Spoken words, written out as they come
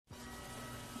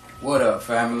What up,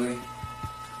 family?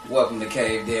 Welcome to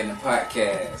Caved In the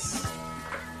Podcast.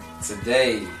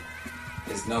 Today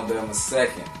is November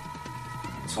 2nd,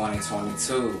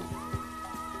 2022.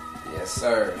 Yes,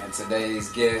 sir. And today's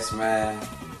guest, man,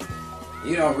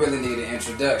 you don't really need an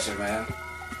introduction, man.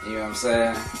 You know what I'm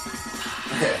saying?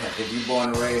 If you born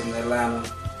and raised in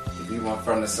Atlanta, if you want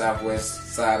from the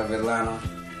southwest side of Atlanta,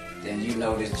 then you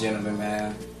know this gentleman,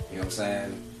 man. You know what I'm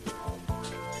saying?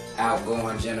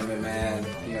 Outgoing gentleman, man.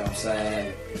 You know what I'm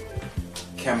saying?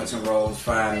 Camerton Road's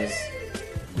finest,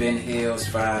 Ben Hill's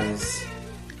finest,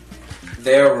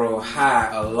 Vero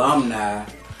High alumni.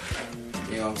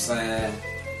 You know what I'm saying?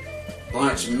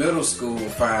 Bunch Middle School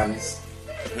finest.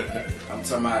 I'm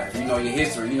talking about, if you know your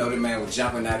history, you know the man was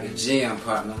jumping out the gym,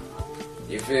 partner.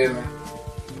 You feel me?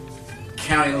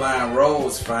 County Line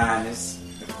Road's finest.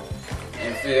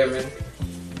 You feel me?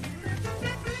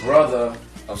 Brother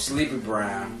of Sleepy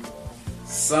Brown,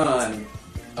 son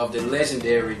of the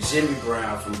legendary Jimmy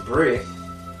Brown from Brick.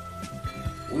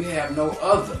 We have no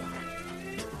other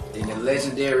than the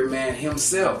legendary man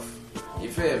himself. You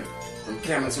feel me? From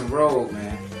Camerton Road,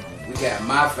 man. We got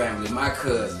my family, my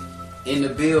cousin, in the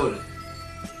building,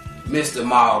 Mr.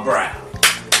 Maul Brown.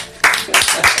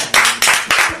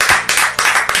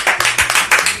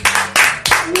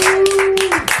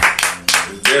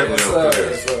 It's definitely a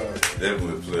pleasure. Definitely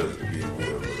a pleasure to be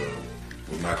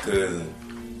with my cousin,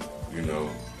 you know,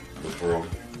 with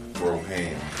bro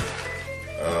hand.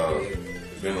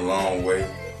 It's been a long way,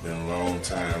 been a long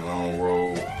time, long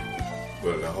road.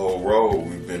 But the whole road,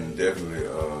 we've been definitely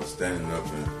standing up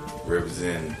and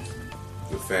representing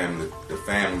the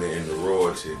family and the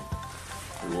royalty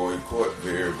court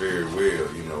very, very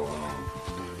well. You know,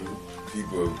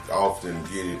 people often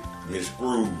get it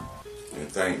miscrewed and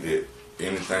think that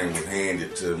anything was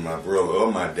handed to my brother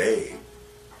or my dad.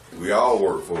 We all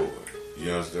work for it.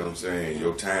 You understand what I'm saying?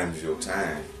 Your time is your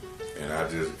time. And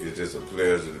it's just a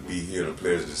pleasure to be here and a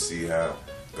pleasure to see how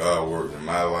God worked in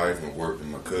my life and worked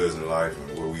in my cousin's life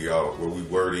and where we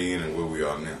were then and where we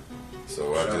are now.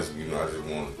 So I just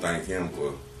want to thank him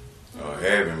for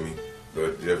having me,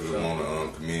 but definitely want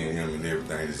to commend him and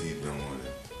everything that he's doing.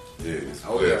 Yeah, it's a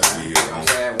pleasure to be here. I'm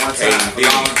saying one time for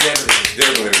longevity.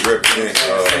 Definitely represent.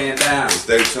 Stand down.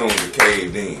 Stay tuned to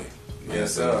Caved In.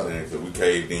 Yes, sir. Because we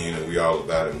caved in and we all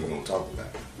about it and we're going to talk about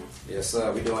it. Yes,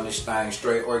 sir. We doing this thing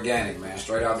straight organic, man.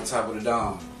 Straight out the top of the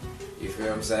dome. You feel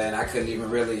what I'm saying? I couldn't even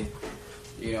really,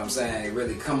 you know what I'm saying,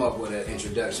 really come up with an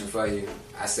introduction for you.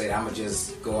 I said I'm going to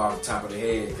just go off the top of the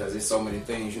head because there's so many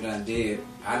things you done did,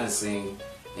 I done seen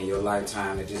in your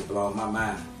lifetime that just blown my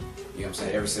mind. You know what I'm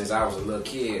saying? Ever since I was a little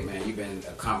kid, man, you've been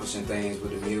accomplishing things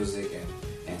with the music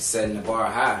and setting the bar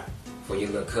high for your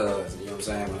little cuz. You know what I'm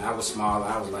saying? When I was smaller,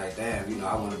 I was like, damn, you know,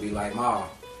 I want to be like Maul.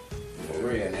 For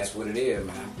real, and that's what it is,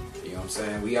 man. You know what I'm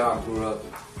saying? We all grew up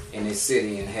in this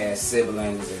city and had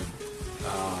siblings and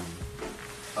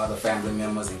other family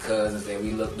members and cousins that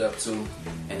we looked up to,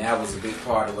 and that was a big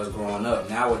part of us growing up.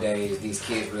 Nowadays, these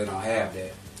kids really don't have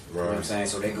that. Right. You know what I'm saying?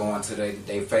 So they go into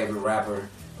their favorite rapper,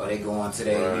 or they go into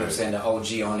their, you know what I'm saying, the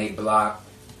OG on their block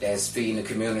that's feeding the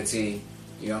community.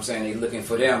 You know what I'm saying? They looking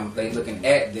for them. They looking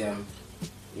at them.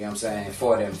 You know what I'm saying?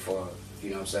 For them, for, you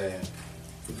know what I'm saying?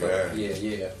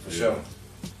 For sure.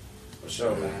 For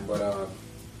sure, man. But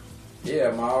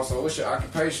yeah, Maul. So what's your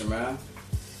occupation, man?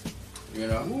 You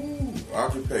know? Ooh,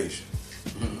 occupation.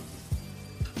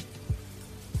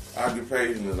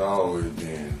 Occupation has always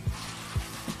been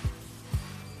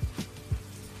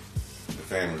the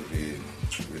family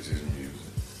business, which is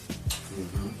music.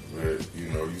 But, you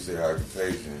know, you say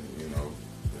occupation, you know,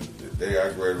 the day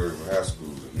I graduated from high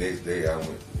school, the next day I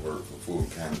went to work for Fulton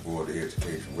County Board of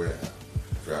Education warehouse,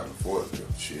 driving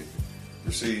forklift, shit,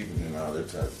 receiving and all that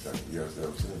type of stuff. You understand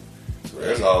what I'm saying? So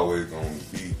that's always going to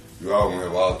be, you always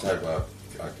going to have all type of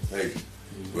occupation.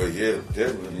 But yeah,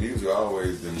 definitely music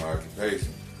always been my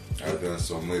occupation. I've done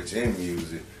so much in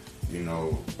music, you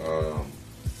know,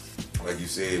 like you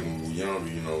said when we were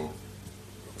younger, you know,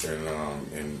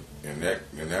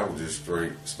 and that was just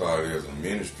straight started as a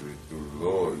ministry through the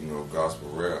Lord, you know, gospel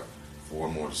rap, 4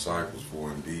 More Disciples, 4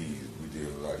 MDs. We did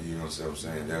a lot, you know what I'm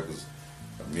saying? That was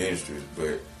a ministry,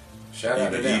 but shout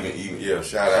out to them.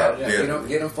 Shout out.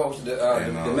 Get them folks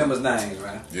the members' names,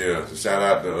 man. Yeah, so shout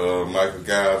out to Michael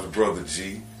Giles, brother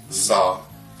G, Saw.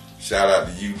 Shout out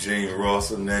to Eugene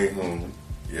Russell, Nahum.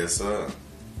 Yes, sir.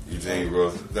 Eugene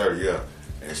Russell, yeah.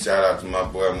 And shout out to my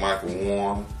boy Michael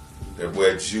Warren, that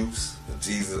boy Juice,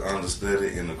 Jesus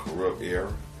understudy in the corrupt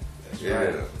era. That's yeah,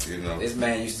 right. You know. This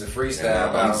man used to freestyle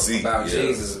about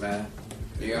Jesus, man.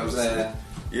 You know what I'm saying?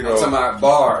 You know, I'm talking about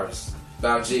bars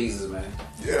about Jesus, man.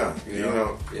 Yeah, you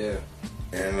know. Yeah.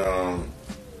 And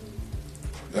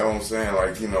That's what I'm saying.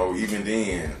 Like, you know, even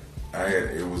then,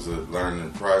 it was a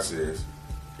learning process.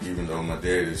 Even though my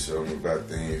daddy showed me about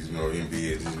things, you know,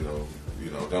 NBA,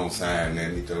 you know, don't sign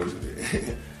nothing. He told you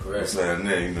that. Correct. Don't sign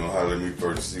nothing. You know, holler at me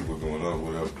first to see what's going on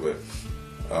with us. But,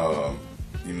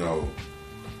 you know,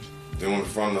 doing it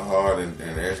from the heart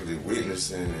and actually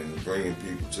witnessing and bringing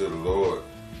people to the Lord,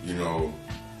 you know,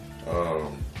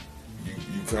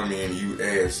 you come in, you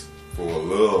ask for a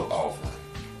love offering.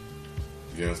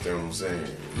 You understand what I'm saying?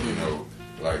 Mm-hmm. You know,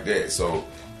 like that. So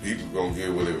people gonna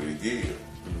give whatever they give.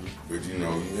 Mm-hmm. But you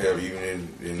know, you have even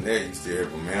in that you still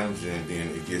have a manager, and then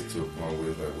it gets to a point where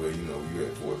it's like, well, you know, you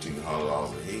have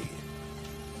 $1,400 a head.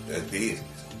 That's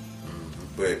business.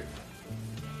 Mm-hmm. But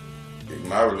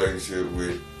my relationship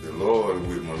with the Lord and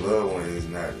with my loved one is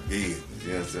not business.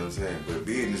 You understand what I'm saying? But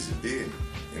business is business.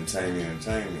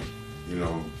 Entertainment. You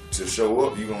know, to show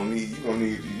up, you're gonna need the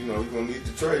trade, you're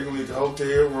gonna need the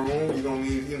hotel room, you're gonna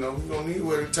need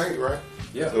what it takes, right?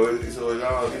 Yeah. So it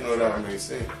all, you know, that makes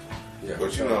sense. Yeah.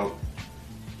 But you know,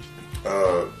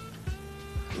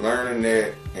 learning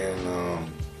that and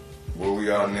where we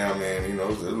are now, man, you know,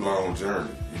 it's a long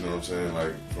journey. You know what I'm saying?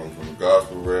 Like from the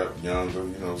gospel rap, younger,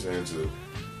 you know what I'm saying, to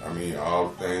all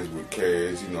the things with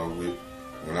cash, you know,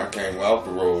 when I came out the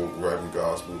road rapping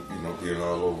gospel, you know, being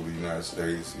all over the United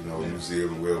States, you know, New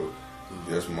Zealand, wherever,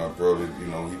 that's when my brother, you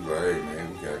know, he was like, hey,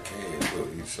 man, we got cash. Look,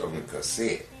 he showed me a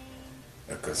cassette,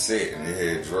 and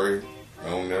they had Dre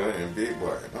on there and Big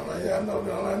Boy. And I'm like, yeah, I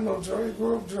know Dre,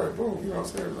 grew up Dre, boom, you know what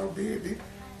I'm saying, no big,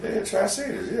 they had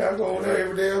Tri-Cities, yeah, I go over there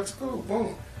every day after school,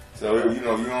 boom. So, you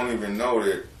know, you don't even know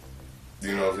that,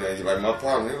 you know what I'm saying, like my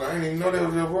partner, I didn't even know that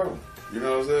was your brother. You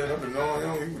know what I'm saying? I've been knowing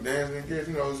him, he was dancing and kids,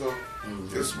 you know, so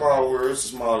it's a small world, it's a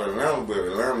small Atlanta, but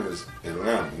Atlanta is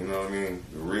Atlanta, you know what I mean?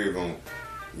 The real gonna,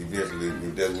 eventually,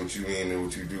 if that's what you in and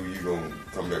what you do, you gonna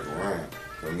come back around.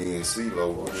 For me and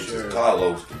CeeLo, which is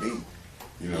Carlos to me,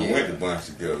 you know, went to bunch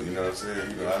together, you know what I'm saying?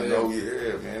 You know, I know,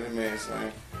 man, that man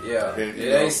saying. Yeah, it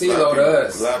ain't CeeLo to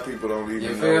us. A lot of people don't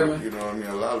even know, you know what I mean?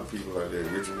 A lot of people like that.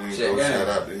 Richard Wingo, shout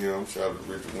out to him, shout out to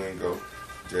Richard Wingo.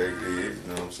 Jake Ed, you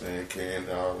know what I'm saying? Ken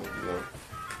Dog, you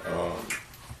know.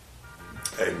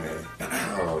 Hey man,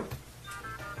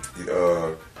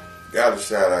 got a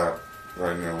shout out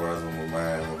right now while I was on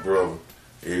my brother,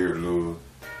 Eric Lewis,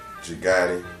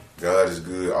 Jagati. God is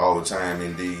good all the time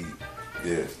indeed.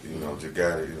 Yes, you know,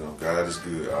 Jagati, you know, God is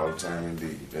good all the time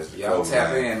indeed. That's the y'all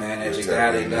tap in, man, at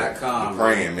Jagati.com.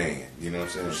 Praying man, you know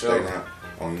what I'm saying? Stay down.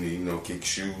 On your knee, you know, kick your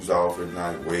shoes off at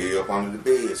night, way up under the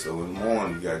bed. So in the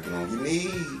morning, you gotta get on your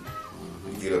knees. You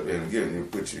get up there and get it and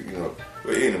put you know.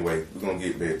 But anyway, we're gonna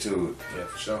get back to it. Yeah,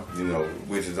 for sure. You know,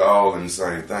 which is all in the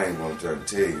same thing. What I'm trying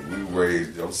to tell you,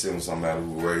 I'm sitting with somebody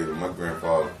who raised. My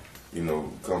grandfather, you know,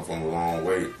 come from a long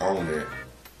way on that.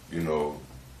 You know,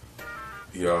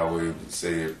 he always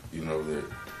said, you know, that,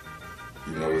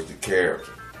 you know, it's the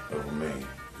character of a man.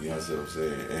 You know what I'm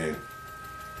saying? And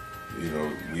you know,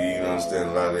 we didn't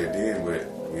understand a lot of that then, but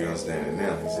we understand it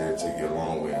now. He said it took you a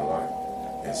long way in life.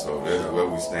 And so that's where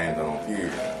we stand on here.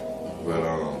 But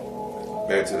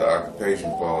back to the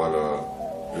occupation part,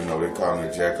 you know, they call me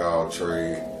jack all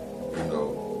trade. You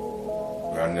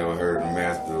know, I never heard the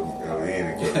master of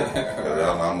any, because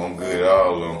I'm good at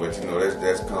all of them. But you know,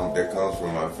 that comes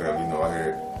from my family. You know, I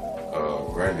had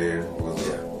granddad was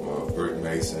a brick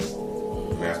mason,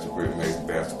 master brick mason,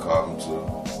 master carpenter.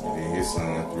 And then his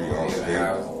son, 3 uncles, they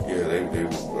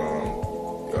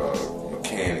were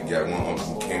mechanic. Got one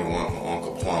uncle mechanic, one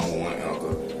uncle plumber, one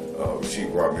uncle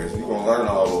sheetrock mason. You're gonna learn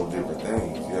all those different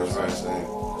things. You know what I'm saying?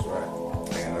 That's right.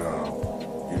 And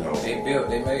you know,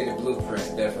 they made the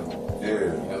blueprint definitely. Yeah. You know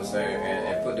what I'm saying?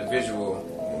 And put the visual,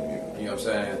 you know what I'm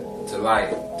saying, to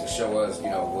light to show us, you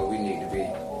know, where we need to be.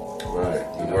 Right.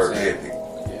 The work ethic.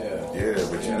 Yeah,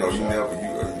 but you know, you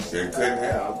couldn't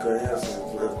have some.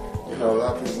 You know, a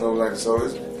lot of people know, like, so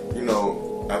it's, you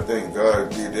know, I think God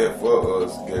did that for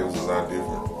us, gave us a lot of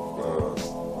different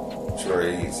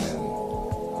trades and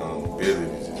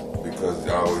abilities, because I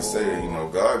always say, you know,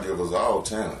 God gives us all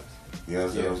talents. You know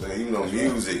what I'm saying? Even though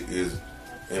music is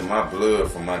in my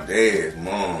blood from my dad's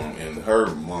mom and her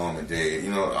mom and dad, you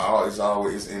know, it's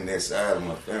always in that side of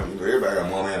my family. Everybody got a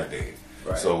mom and a dad.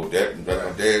 Right. So that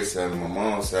my dad's side and my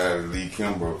mom's side, Lee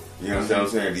Kimber, you know what I'm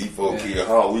saying? These folks kill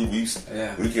hogs.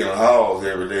 We kill hogs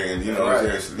every day, and you know what I'm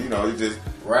saying? So, you know, it's just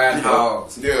riding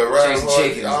hogs. Yeah, riding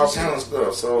hogs, all kind of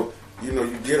stuff. So, you know,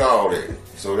 you get all that.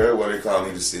 So that's why they call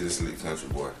me the City Slick Country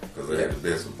Boy, because I had the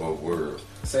best of both worlds.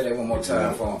 Say that one more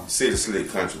time for him. City Slick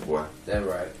Country Boy. That's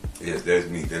right. Yes, that's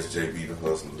me. That's JB the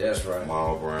Hustler. That's right.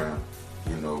 Maul Brown,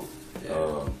 you know,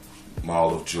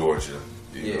 Maul of Georgia.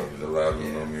 You know, a lot of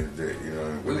them know me today. You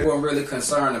know, we weren't really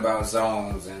concerned about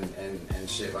zones and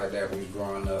shit like that when we was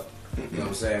growing up. You know what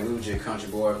I'm saying? We were just country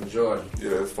boy from Georgia.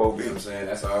 Yeah, it's 4 You know what I'm saying?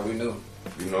 That's all we knew.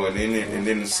 You know, and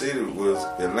then the city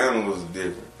Atlanta was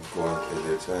different, of course, at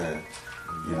that time.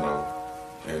 You know,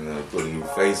 and put a new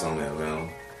face on Atlanta.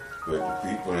 But the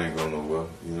people ain't going nowhere,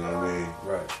 you know what I mean?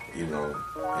 Right. You know,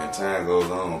 and time goes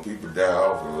on, people die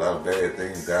off, a lot of bad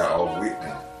things die off with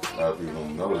them. A lot of people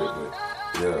don't know that,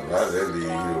 but yeah, a lot of that leave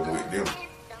here with them.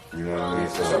 You know what I mean?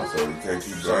 So you can't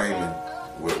keep blaming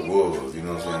what was, you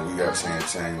know what I'm saying? We got to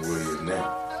change what it is now.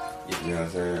 You know what I'm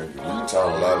saying? We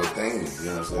taught a lot of things, you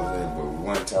know what I'm saying? But we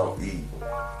weren't taught evil.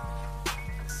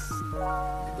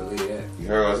 You believe that? You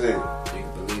heard what I said? You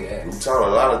can believe that. We taught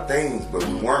a lot of things, but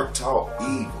we weren't taught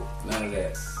evil. None of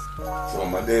that. So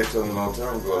my dad told me a long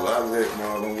time ago, a lot of that,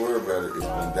 man, don't worry about it, it's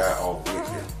gonna die off with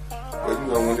you. But you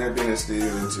know, when that been instilled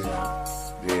into you,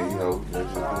 then you know,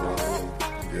 that's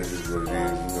just what it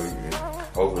is, you know, you can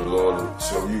hope the Lord will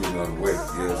show you another way, you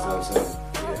know what I'm saying?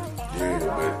 Yeah,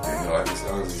 but you know, I just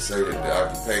honestly say that the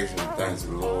occupation, thanks to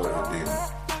the Lord, and then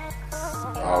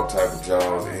all type of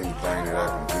jobs, anything that I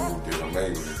can do that I'm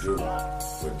able to do.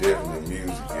 But definitely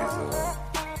music is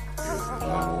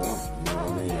number one. You know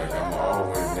what I mean? Like I'm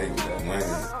always making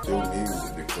money through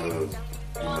music because,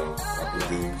 you know, I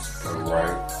produce, I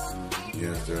write, you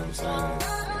understand what I'm saying?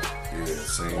 Yeah,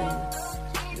 sing,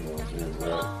 you know what I'm saying?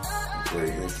 Rap, and play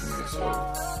instruments. So,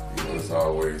 you know, it's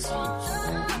always some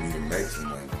room for me to make some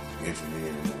money,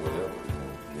 engineering or whatever,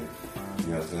 you know.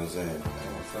 You understand what I'm saying?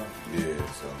 Yeah,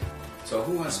 So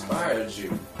who inspired you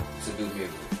to do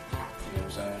music? You know what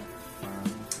I'm saying?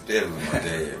 Definitely my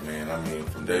dad, man. I mean,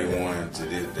 from day one to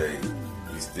this day,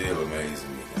 he still amazes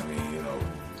me. I mean, you know,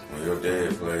 when your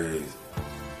dad plays,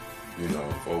 you know,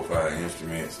 4 or 5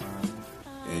 instruments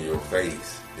in your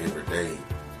face every day,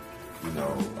 you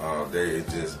know, all day, it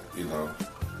just, you know,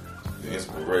 the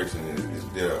inspiration is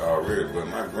there already. But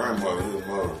my grandmother, his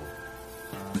mother,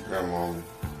 grandma,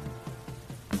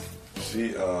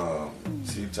 she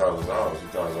taught us all. She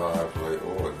taught us all how to play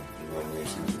organ. You know what I mean?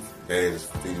 She was the baddest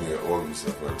female organist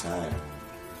of her time.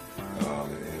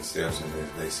 In exception,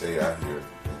 they say out here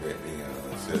back then,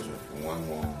 exception for one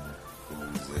woman who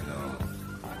was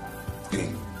in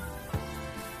England,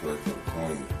 played for the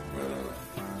Queen. But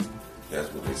that's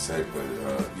what they say. But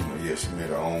you know, yeah, she made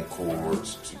her own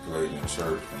chords. She played in the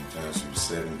church from the time she was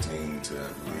 17 to I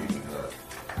believe in her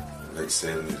late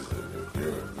 70s,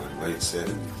 late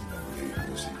 70s.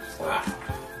 Wow.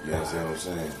 You understand what I'm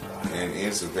saying? And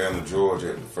in Savannah,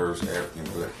 Georgia, the first African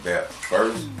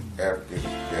Baptist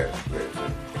church.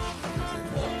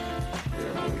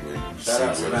 Shout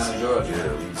out to Savannah, Georgia.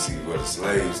 Yeah, you see where the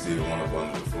slaves still went up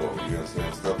under the floor. You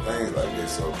understand? Stuff, things like that.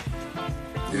 So,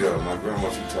 yeah, my grandma,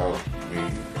 she taught me,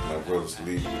 my brother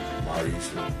Sleep,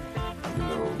 Maisha, you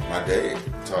know, my dad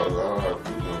taught us all how to,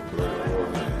 you know, play the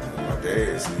organ. And my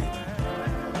dad, see,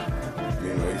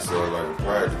 you know, he saw like a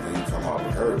project and he come out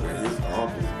with her, but his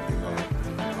uncle, you know,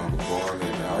 Uncle Barney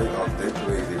and all his uncle, they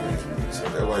played their instruments. So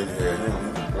that's why you had him.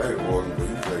 He can play organ, but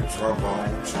he played trombone,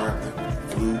 trumpet,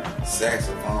 flute,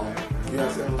 saxophone. You know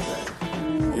what I'm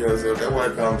saying? You know, so that's why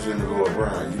he comes in the Lord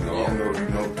Brown. You know, I don't know if you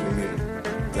know too many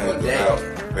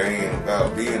things about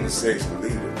being a section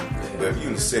leader. But if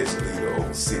you're a section leader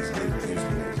over 6 different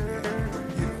instruments, then,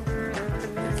 you know,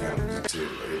 you kind of just tell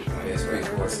everything. Yeah, speak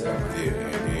for itself. Yeah,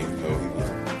 and then,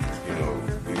 you know,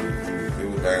 he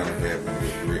was down to happen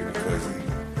with Rick because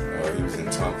he was in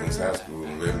Tompkins High School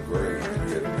in 11th grade, and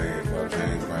he had a band called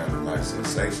James Brown and Night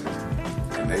Sensations,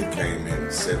 and they came in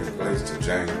 7th place to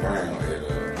James Brown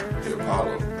at the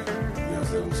Apollo. You know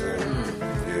what I'm saying?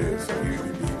 Yeah, so he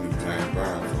knew James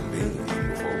Brown from then, even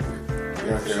before Rick. You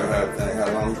understand how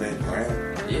long he been Brown?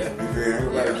 Yeah.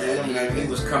 He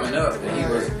was coming up and he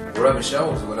was rubbing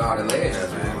shoulders with all the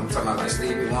legends, man. I'm talking about like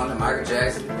Stevie Wonder, Michael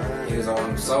Jackson. He was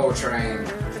on Soul Train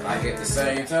like at the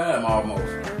same time almost.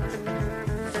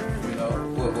 You know,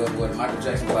 what Michael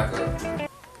Jackson was like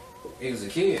he was a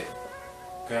kid.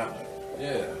 Kind of.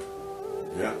 Yeah.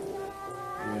 Yeah.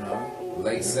 You know,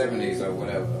 late 70s or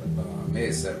whatever, mid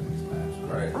 70s, man.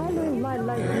 Right.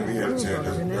 And we had a chance.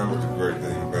 That was the great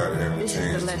thing about having a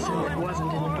chance to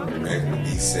be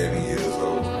 7 years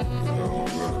old. You know,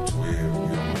 my brother 12. You know,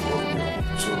 my brother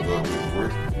took up with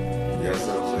Rick. You know what I'm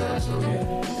saying? So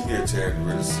you get a chance to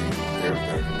really see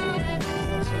everything from Rick. You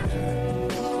know what I'm saying?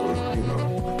 So, you know,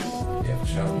 yeah, for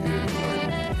sure. You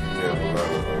have a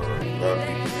lot of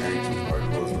people hate you, like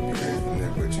wasn't behaving from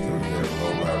that, but you know, you have a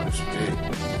whole lot of respect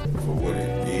for what it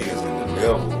is and the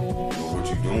level of what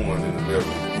you're doing and the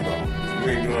level, you know. If you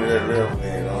ain't doing that level,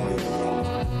 then I don't even know.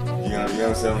 You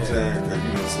understand what I'm saying? Because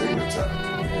you don't see the top.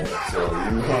 So, you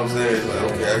know what I'm saying? Like,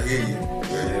 okay, I hear you.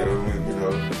 But, you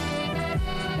know, you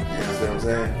understand what I'm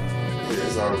saying? Yeah,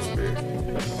 it's all respect.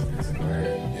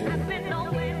 Right.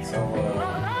 Yeah. So,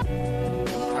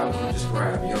 how would you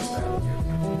describe your style of music?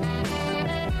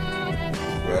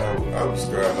 Well, I would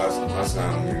describe my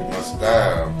sound of music, my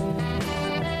style,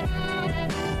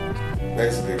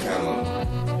 basically kind of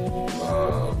a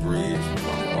bridge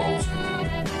from the old school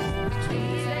to,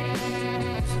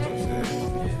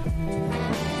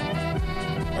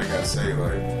 like I say,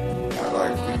 like I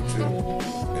like Future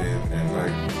and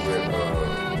like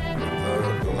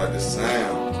like the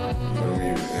sound, you know what I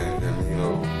mean, and you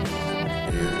know,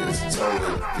 it's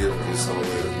totally different in some way,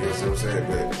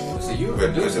 you know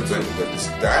what I'm saying? But the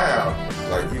style,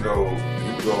 like you know,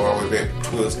 you go all the way back to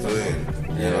Twister and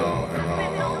you know, and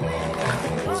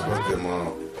what's them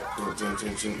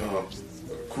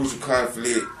Crucial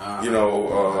Conflict, you know,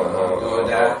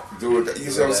 do it. You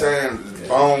see what I'm saying?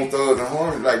 Bone Thugs and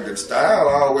Harmony, like the style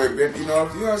always been, you know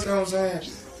understand what I'm saying?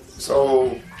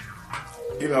 So,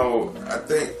 you know, I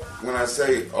think when I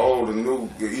say old or new,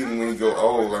 even when you go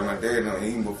old, like my dad,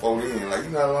 even before then, like you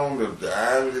know how long the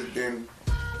eyes has been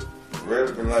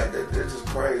relevant like that. It's just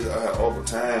crazy. Over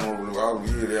time, over all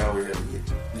the years, they always have to get.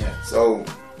 Yeah. So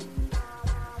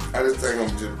I just think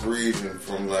I'm just breathing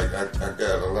from like I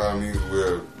got a lot of music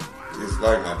where it's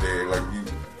like my dad, like you,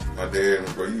 my dad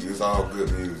and bro, it's all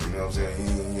good music. You know what I'm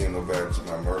saying? He ain't nobody to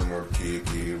my murder kid.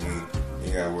 We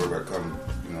ain't gotta worry about coming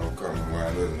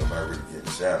around us and nobody really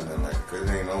getting shot and nothing like that. Cause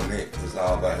it ain't on that. It's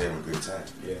all about having a good time.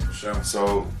 Yeah, for sure.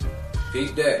 So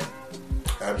peep that.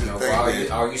 I just think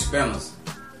for all you spinners.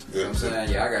 You know what I'm saying?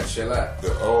 Yeah, I gotta chill out.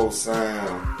 The old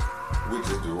sound, which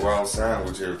is the raw sound,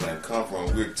 which everything come from,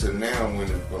 which to now when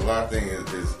a lot of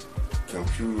things is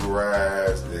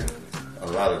computerized and a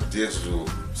lot of digital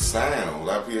sound. A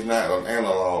lot of people, it's not an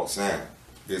analog sound.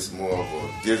 It's more of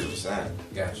a digital sound.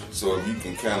 Gotcha. So if you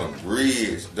can kind of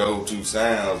bridge those two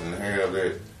sounds and have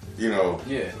that, you know,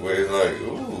 where it's like,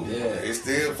 ooh, it's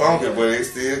still funky, but it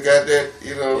still got that,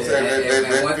 you know what I'm saying?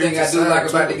 And one thing I do like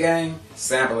about the game,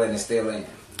 sampling is still in.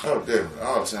 Oh, definitely,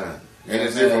 all the time. And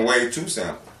there's different ways to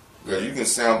sample. Because you can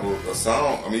sample a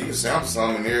song. I mean, you can sample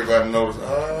something and everybody knows,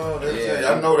 oh,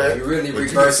 I know that. You really but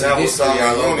reverse you can sample something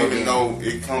and you don't even again. know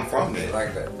it come from that.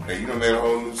 Like that. And you done made a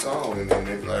whole new song and then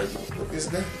they're like, what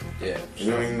is that? Yeah. You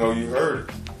don't even know you heard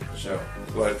it. Sure.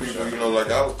 Like people, you know,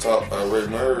 like I was taught by Ray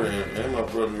Murray and my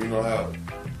brother, you know how,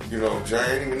 you know, I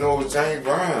didn't even know it was James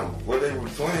Brown, what they were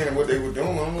playing and what they were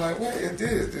doing. I'm like, what is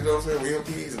this? You know what I'm saying? With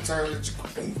MPs and turns.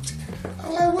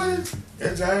 I'm like, what is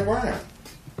that? James Brown.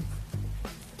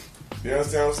 You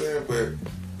understand what I'm saying?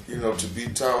 But, you know, to be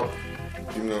taught,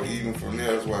 you know, even from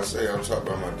there, that's why I say I'm talking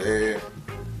about my dad,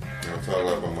 I'm talking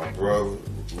about my brother,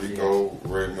 Rico,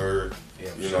 Ray Murray,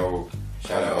 you know.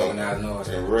 Shout out Organized Noise.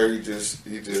 And Ray he just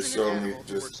showed me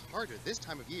just harder this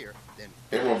time of year than.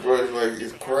 And my brother, like,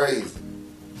 it's crazy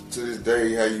to this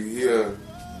day how you hear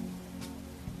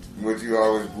what you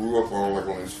always grew up on, like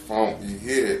on this funk, you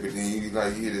hear it, but then you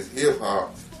hear this hip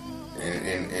hop.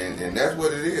 And that's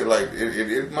what it is. Like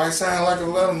it might sound like a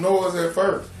lot of noise at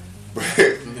first, but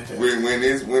when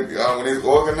it's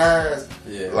organized,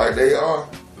 like they are,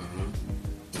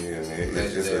 yeah, man,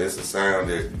 it's a sound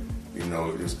that you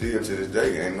know it's still to this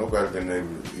day. Ain't nobody been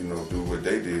able to do what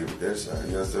they did with that sound.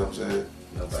 You understand what I'm saying?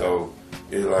 Nobody. So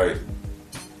it's like.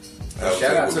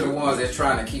 Shout out to the ones that's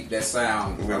trying to keep that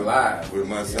sound alive. With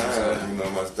my sound, you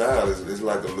know, my style is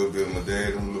like a little bit of my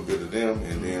dad and a little bit of them,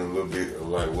 and then a little bit of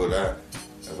like what I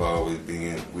have always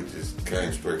been, which is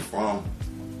came straight from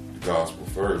the gospel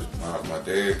first. My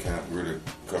dad can't really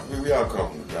we all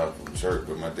come from the gospel church,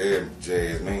 but my dad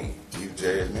jazz man. He's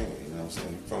jazz man, you know what I'm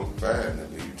saying? He's from the vibe,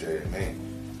 and he's jazz man.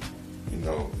 You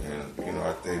know, and you know,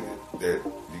 I think that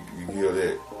you hear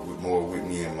that with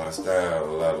me and my style,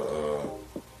 a lot of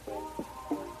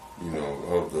you know,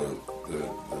 of the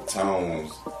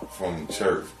tones from the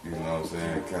church, you know what I'm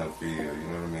saying? Kind of feel, you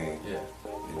know what I mean? Yeah.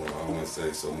 You know, I wouldn't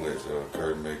say so much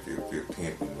Kurt make it feel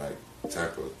pimping, like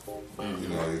type of, you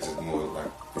know, it's just more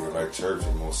like, feel like church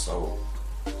and more soul.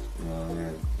 You know what I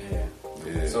mean?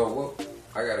 Yeah. So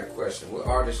I got a question. What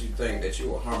artists you think that you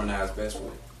will harmonize best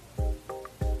with?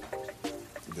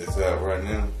 That's out right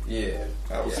now? Yeah.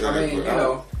 I mean, you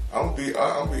know. I'll be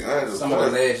honest. Some of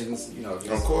the legends, you know.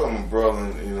 Of course, I'm a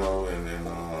brother, you know, and then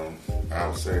I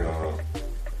would say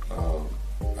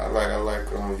I like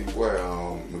your boy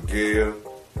Miguel,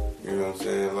 you know what I'm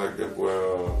saying? I like that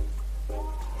boy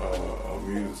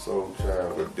Music Soul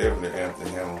Child, but definitely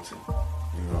Anthony Hamilton,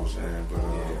 you know what I'm saying?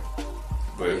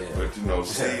 But you know,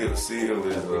 Seal is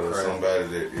somebody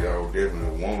that I would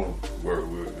definitely want to work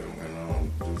with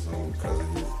and do something because of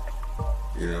his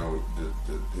You know,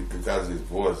 because of his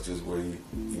voice, just where he,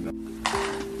 you know.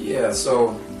 Yeah.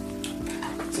 So,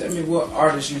 tell me what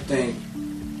artists you think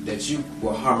that you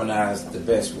will harmonize the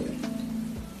best with.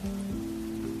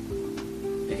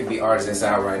 It could be artists that's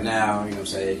out right now. You know what I'm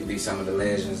saying? It could be some of the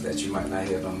legends that you might not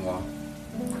hear no more.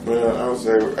 Well, I would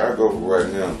say I go for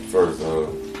right now first.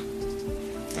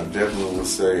 I definitely would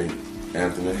say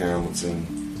Anthony Hamilton,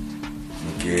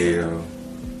 Miguel,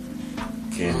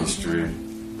 Chemistry,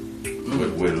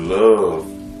 with love.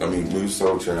 I mean, Blue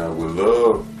Soul Child would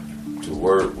love to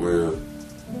work with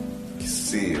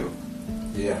Seal.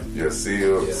 Yeah. Yeah,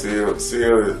 Seal.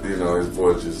 You know, his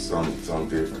voice is something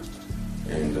different,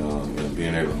 and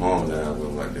being able to harmonize with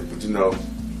him like that. But you know,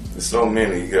 there's so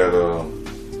many. You got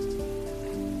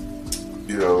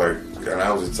you know, like, and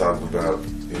I was just talking about,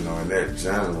 you know, in that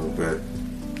genre, but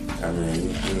I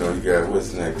mean, you know, you got what's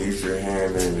his name, Dietrich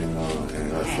Hammond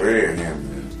and Fred Hammond.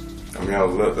 I mean, I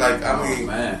was like, I mean,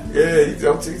 yeah, you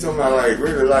talking about like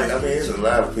really, like, I mean, it's a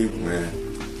lot of people, man.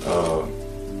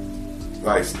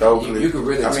 Like Stokely, you could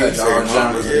really touch all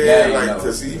genres of the game, like,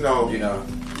 cause you know,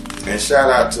 and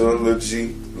shout out to Lil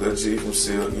G from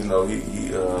Silk. You know,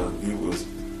 he was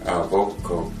our vocal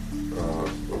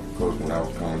coach when I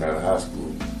was coming out of high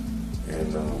school,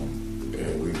 and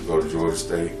we would go to Georgia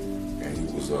State, and he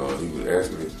was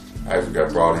actually, I actually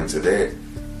got brought into that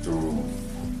through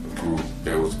a group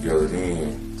that was together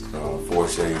then, Four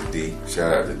Shades Deep.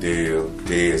 Shout out to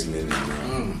Desmond,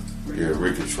 and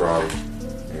Ricky Trolley,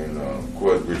 and of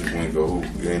course Richard Wingo,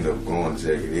 who ended up going to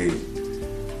Jagged Edge.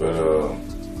 But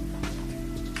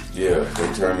yeah,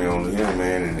 they turned me on to him,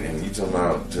 man, and you talking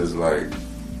about just like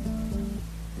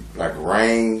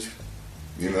range,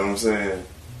 you know what I'm saying?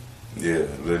 Yeah,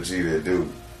 Lil G, that dude.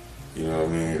 You know what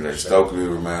I mean? Like Stokely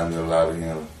reminds me a lot of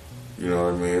him. You know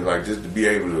what I mean? Like just to be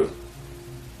able to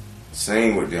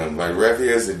sing with them. Like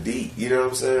Raphael Sadiq, you know what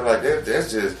I'm saying? Like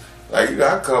that's just, like, you know,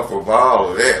 I come from all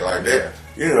of that. Like that,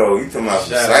 you know, you talking about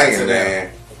some singing,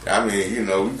 man. I mean, you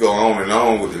know, we go on and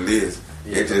on with the list.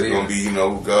 Yeah, it's just gonna be, you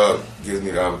know, God gives me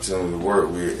the opportunity to work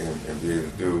with and be able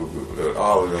to do.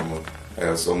 All of them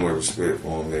have so much respect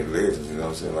for them. They're legends, you know what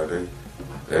I'm saying? Like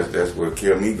that's what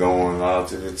kept me going all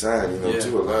to the time, you know,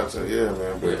 too, a lot of times. Yeah,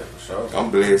 man. But I'm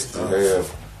blessed to have,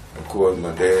 of course,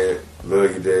 my dad,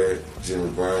 love your dad, Jimmy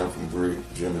Brown from Brick,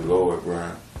 Jimmy Lloyd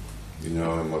Brown, you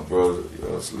know, and my brother,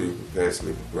 Pat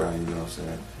Sleeper Brown, you know what I'm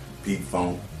saying? Pete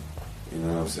Funk, you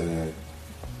know what I'm saying?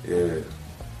 Yeah.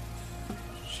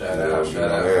 Shout out.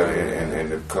 And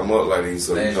to come up like these,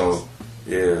 so legends. You know,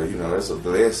 yeah, you know, that's a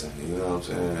blessing, you know what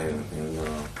I'm saying? And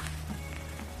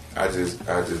I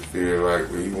just feel like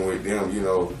even with them, you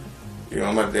know,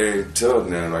 my dad tough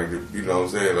now, like, you know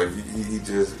what I'm saying? Like he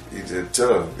just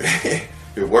tough.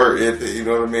 It work, you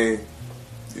know what I mean?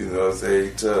 You know what I'm saying?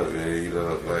 He tough, man. You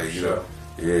know, like, you know,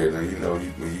 yeah. Now, you know,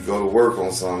 when you go to work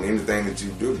on something, anything that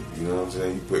you do, you know what I'm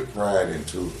saying? You put pride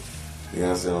into it. You know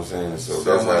what I'm saying? So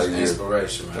that's how you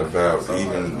inspiration, man. About so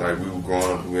even like we were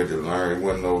growing up, we had to learn.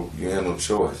 You had no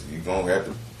choice. You gonna have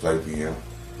to play piano.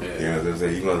 Yeah. You know what I'm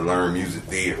saying? You're gonna learn music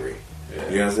theory. Yeah.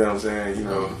 You know what I'm saying? You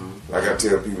know, like I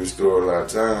tell people the story a lot of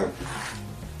times.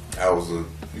 I was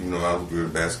good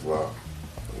at basketball.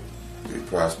 Big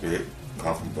prospect,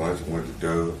 come from Bunch, went to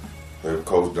Dub, played with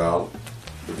Coach Dollar.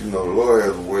 But you know, the Lord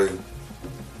has a way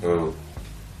of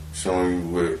showing you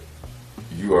what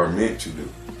you are meant to do.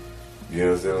 You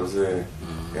know what I'm saying?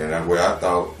 And that way I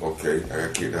thought, okay, I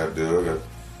got kicked out of Dub,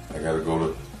 I got to go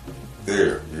to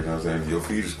there. You know what I'm saying? Your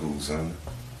feeder school, son.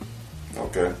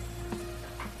 Okay.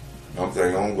 I'm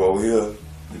thinking I'm gonna go here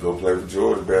to go play for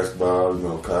Georgia basketball. You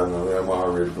know, Cotton, I'm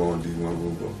already going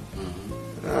D1.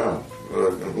 No.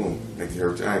 Nigga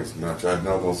hurt your ankle. You know, I tried to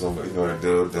dunk on somebody, you know, that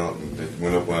dunk that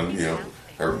went up on, you know,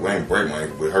 hurt my ankle, break my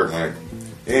ankle, but hurt my ankle.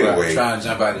 Anyway, trying to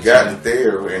jump out of got it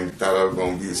there and thought I was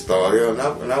going to be a star there, and I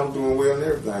was doing well and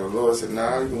everything. The Lord said,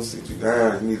 nah, you're going to sit you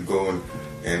down. You need to go and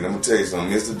I'm going to tell you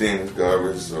something. Mr. Dennis, God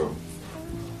rest his soul,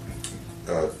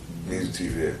 music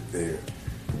TV there.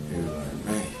 He was like,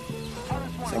 man,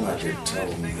 somebody just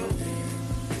told me, okay,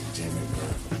 Jimmy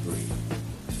Brown for free.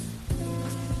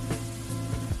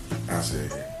 I said,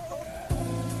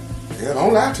 yeah,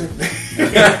 don't lie to me.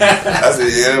 I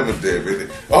said, yeah, but that.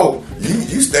 Oh,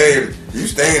 you staying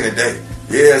today?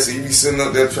 Yeah, so you be sitting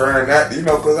up there trying not, you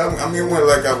know, because I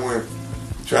went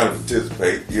trying to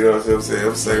participate. You know what I'm saying?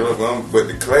 I'm saying, look, but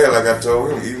the class, like I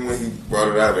told him, even when he brought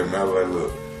it out, I was like,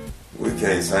 look, we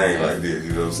can't sing like this.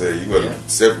 You know what I'm saying? You got to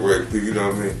separate people. You know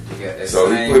what I mean? So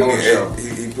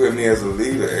he put me as a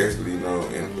leader, actually. You know,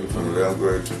 from 11th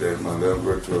grade to that, my 11th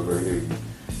grade to 12th grade.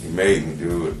 He made me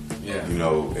do it. Yeah. You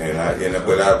know,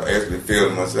 but I actually feel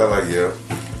to myself like, yeah,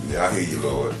 I hear you,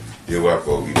 Lord. Yeah, what I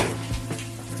supposed to be doing.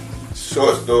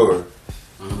 Short story,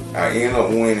 I ended up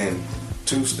winning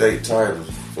 2 state titles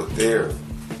for therapy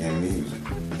and music.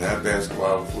 Not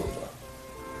basketball, football.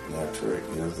 Not track,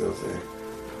 you know what I'm saying?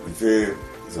 You feel?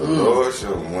 So Lord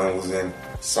show one was in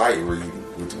sight reading,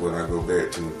 which when I go back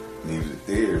to music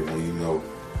theory, when you know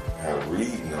how to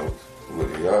read notes, what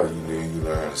they are, you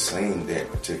learn how to sing that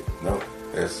particular note.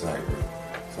 That's sight reading.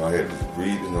 So I had to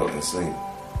read the note and sing it.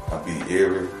 I beat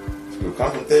every school.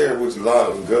 Come from therapy, which a lot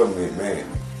of government, man.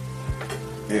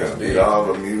 Yeah, beat all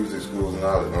the music schools and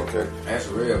all that, okay? That's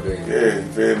real big. Yeah,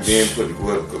 you feel me? Then put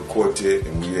together a quartet,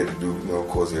 and we had to do, of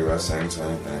course, everybody sang the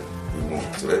same thing. We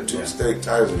won. So that 2 state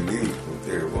titles in music from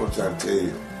therapy. What I'm trying to tell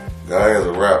you, God has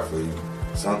a route for you.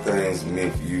 Some things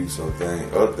meant for you, some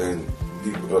things, other things,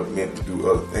 people are meant to do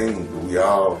other things, but we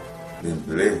all been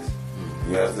blessed.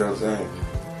 You know what I'm saying?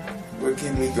 What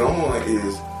keep me going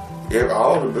is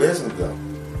all the blessings go.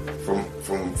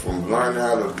 From learning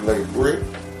how to lay brick,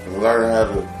 from learning how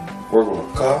to work on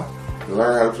a car, to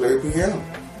learn how to play piano.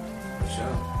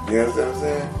 Sure. You know what I'm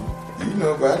saying? You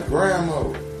know about grind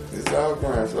mode. It's all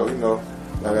grind. So,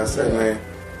 like I said, man,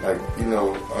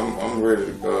 I'm ready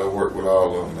to work with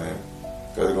all of them, man.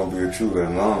 Because it's going to be a true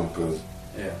and long. Because,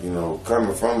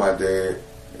 coming from my dad,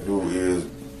 who is,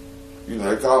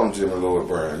 they call him Jimmy Lloyd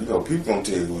Brown. People going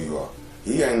to tell you who you are.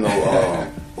 He ain't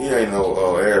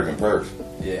no arrogant person.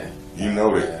 Yeah. You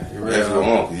know that. Yeah, that's your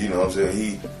uncle. You know what I'm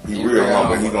saying? He real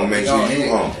humble. He gonna make sure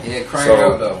you humble. He'll crank it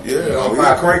up though. Yeah,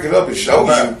 he'll crank it up and show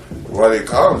you why they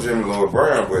call him Jimmy Lloyd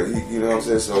Brown. But you know what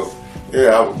I'm saying? So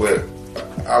but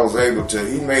I was able to.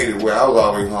 He made it where I was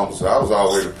always humble. So I was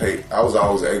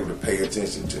always able to pay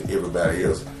attention to everybody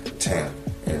else's talent,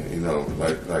 and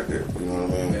like that. You know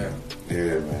what I mean?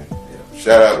 Yeah, man. Yeah.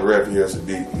 Shout out to Raphael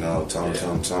Sadiq. Tom.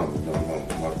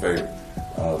 My favorite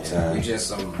all the time. We just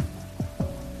some.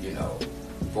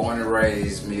 Born and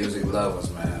raised music lovers,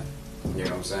 man. You know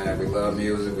what I'm saying? We love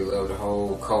music. We love the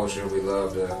whole culture. We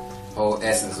love the whole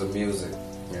essence of music.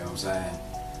 You know what I'm saying?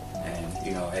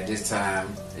 And, at this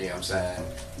time, you know what I'm saying?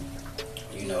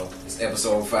 It's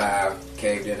episode 5,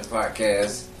 Caved In the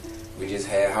Podcast. We just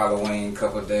had Halloween a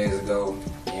couple of days ago.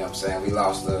 You know what I'm saying? We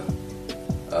lost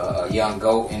a young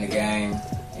goat in the game.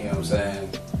 You know what I'm saying?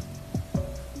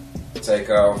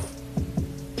 Takeoff.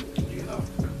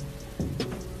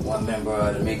 One member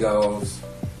of the Migos,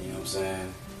 you know what I'm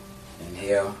saying? And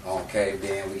here on Caved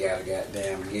In, we gotta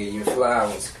goddamn give you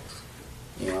flowers.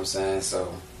 You know what I'm saying?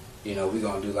 So, we're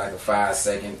gonna do like a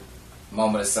 5-second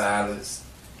moment of silence,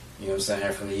 you know what I'm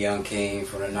saying, from the young king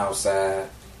from the north side.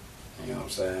 You know what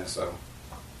I'm saying? So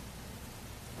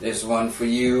this one for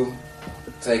you,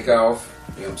 Takeoff,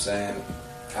 you know what I'm saying?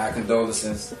 Our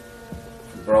condolences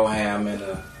for Broham and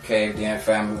the Caved In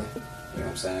family. You know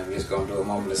what I'm saying? We're just going to do a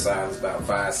moment of silence, about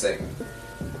 5 seconds.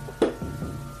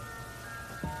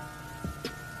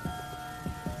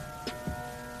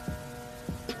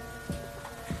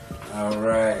 All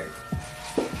right.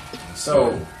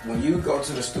 So, when you go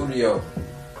to the studio,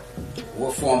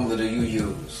 what formula do you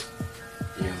use?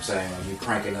 You know what I'm saying? When you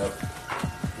cranking up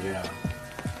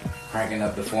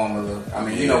the formula. I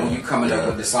mean, when you coming up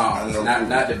with the songs,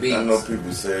 not the beats. I know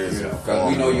people say it's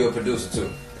because we know you're a producer too.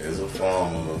 It's a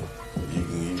formula. You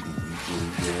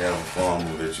can have a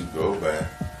formula that you go by,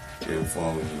 a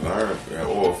formula you learn,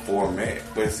 or a format.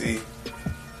 But see,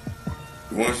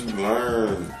 once you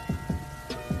learn,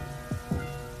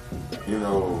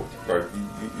 like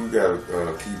you got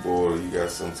a keyboard, or you got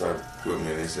some type of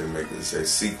equipment. They say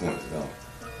sequence.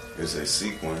 They say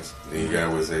sequence. Then you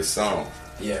got what say song.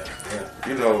 Yeah.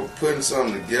 Putting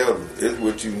something together is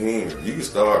what you hear. You can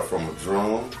start from a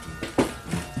drum.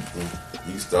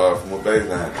 You start from a bass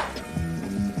line.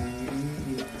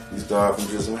 You start from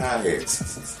just some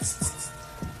hi-hats.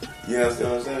 You understand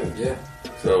what I'm saying? Yeah.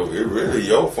 So it really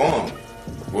your formula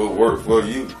will work for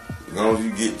you as long as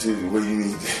you get to where you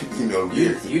need to,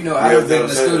 get. I've been in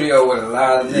the studio with a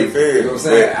lot of niggas. You know what I'm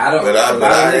saying? A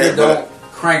lot of niggas don't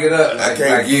crank it up. I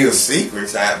can't give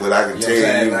secrets out, but I can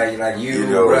tell you. Like you,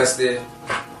 Rusty. A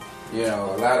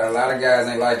lot of guys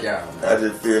ain't like y'all. Man. I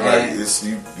just feel like it's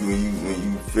you when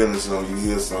you feeling something, you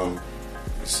hear some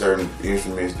certain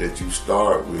instruments that you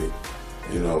start with,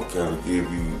 kind of give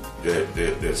you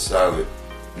that solid,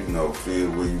 feel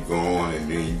where you going, and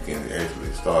then you can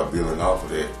actually start building off of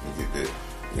that and get that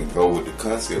and go with the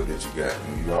concept that you got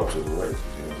when you out to the race.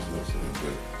 You know what I'm saying?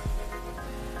 But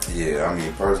yeah, I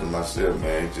mean, personally myself,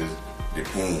 man, it just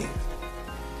depends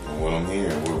on what I'm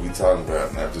hearing, what we talking about,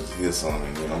 and I just hear something,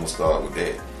 and then I'm gonna start with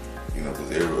that, because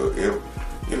the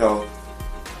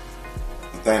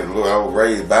thing, Lord, I was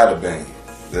raised by the band.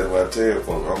 that's why I tell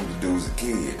folks, I'm the dude's a kid,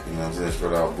 you know what I'm saying,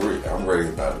 straight out brick. I'm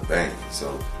raised by the band,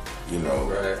 so, you know,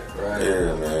 right.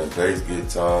 Yeah, man, bass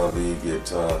guitar, lead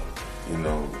guitar, you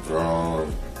know,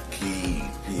 drums, keys,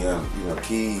 piano, you know,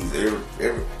 keys,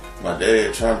 every my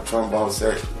dad, trombone,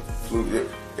 sax, flute,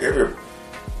 every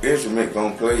instrument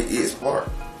gonna play its part.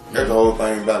 That's the whole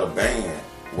thing about a band,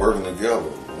 working together,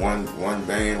 one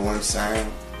band, one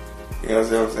sound. You know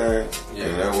what I'm saying? Yeah.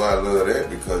 And that's why I love that,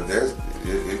 because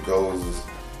it goes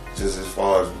just as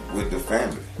far as with the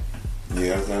family. You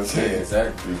know what I'm saying? Yeah,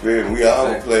 exactly. You feel me? We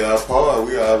all play our part.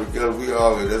 We all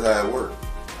together. That's how it works.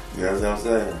 You know what I'm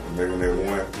saying? Making it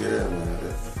one. Yeah, man.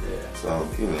 Yeah. So,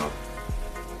 you know,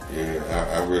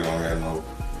 yeah, I really don't have no,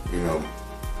 you know,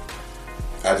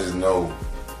 I just know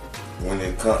when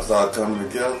it start coming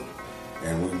together,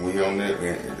 and we on that,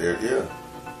 and there,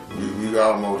 we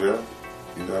almost there.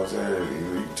 You know what I'm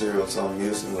saying? You can tell something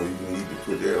missing, or you need to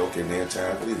put that. Okay, now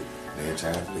time for this. Now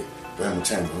time for this. Bring the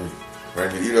tambourine.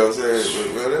 You know what I'm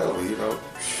saying? Whatever, you know.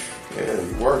 Yeah,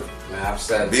 you work. Man, I've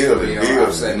sat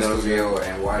in the studio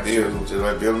and watched you. Just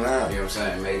like building a house. You know what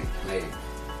I'm saying? Make,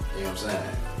 you know what I'm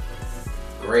saying?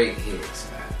 Great hits,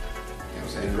 man. You know what I'm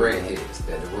saying? Great hits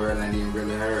that the world ain't even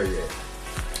really heard yet.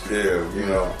 Yeah, you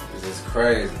know. It's just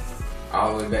crazy.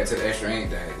 All the way back to the Extra Ink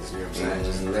days, you know what I'm saying?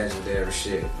 Just legendary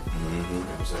shit. Mm-hmm. You know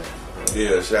what I'm saying?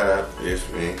 Yeah, shout out to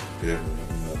Extra Ink, definitely.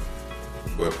 You know.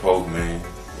 But Postman,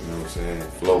 you know what I'm saying?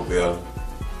 Flow Bell.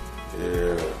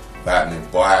 Yeah, Botany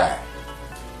Boy.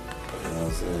 You know what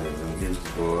I'm saying? And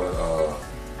Houston boy,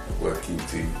 what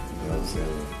QT, you know what I'm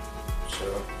saying?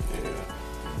 Sure. Yeah.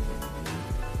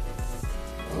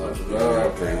 Much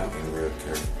love, man. MLK.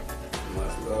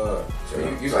 Much love. So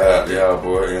you shout out to y'all,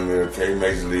 boy. MLK,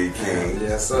 Major League King.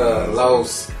 Yes, sir.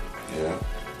 Los. Yeah.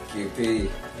 QP.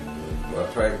 What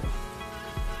paper?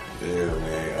 Yeah,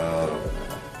 man.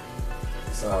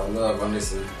 It's all love on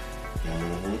this.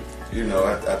 You know,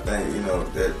 I think, you know,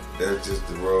 that's just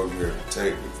the road you have to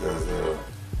take, because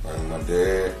like my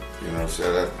dad, you know,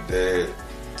 shout out to Dad,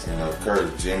 you know,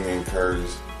 Curtis, Jimmy and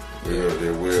Curtis,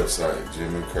 their website,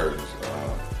 Jimmy and Curtis.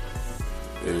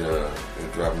 They're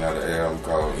dropping out an album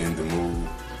called In the Mood,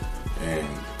 and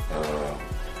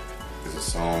there's a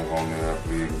song on there, I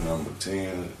believe, number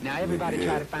 10. Now everybody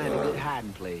try to find a good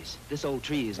hiding place. This old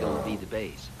tree is going to be the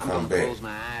base. I'm Come going to back. close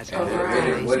my eyes.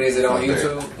 What is it on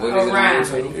YouTube? What is it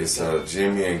on YouTube? It's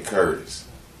Jimmy and Curtis.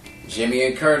 Jimmy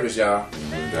and Curtis, y'all.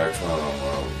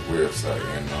 .com website,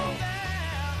 and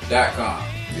 .com.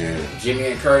 yeah.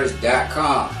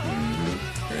 JimmyandCurtis.com.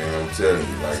 And I'm telling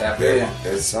you, like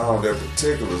that song, that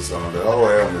particular song, the whole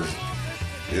album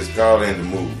is called In the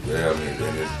Mood. The album,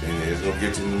 and it's gonna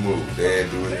get you in the mood.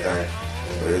 Dad do his thing,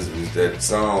 but it's that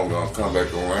song gonna come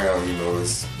back around. You know,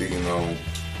 it's speaking on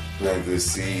playing good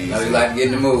seeds. Now you like to get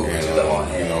in the mood, and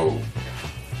you know,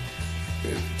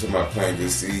 to my playing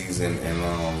good seeds, and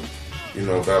you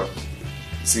know, about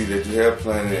see that you have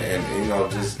planted, and you know,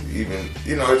 just even,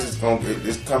 you know, it's just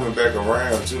it's coming back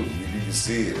around too. You can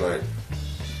see it, like,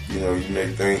 you know, you may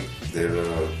think that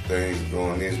things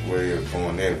going this way or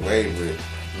going that way, but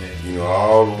you know,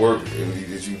 all the work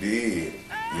that you did,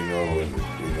 you know, and the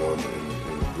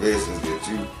blessings that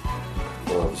you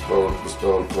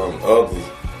bestowed upon others,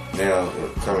 now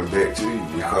coming back to you.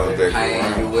 It comes back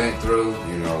around. You went through,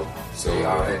 you know, so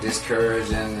all that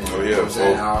discouraging. And, oh yeah,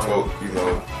 folk, you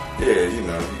know, yeah, you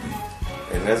know,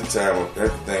 and that's the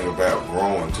thing about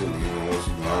growing too. You know, once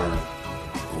you learn,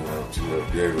 you know, to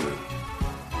be able to.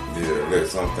 Yeah, let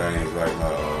some things, like my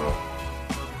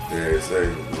dad say,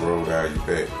 roll down your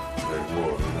back like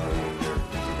water. You know what I mean? You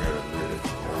gotta let it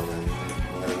roll down your back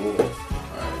like water.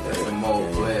 Right, that's the Maul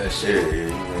player shit. Yeah, you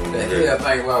know. That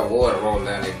thing about water rolling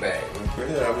down their back.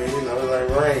 Yeah, I mean, you know, it's like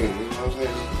rain. You know what I'm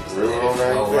saying? Roll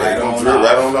down your Right back. Don't drip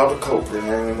right on all the coat. You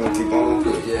know, keep on.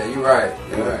 Yeah, you're right.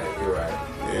 You're right.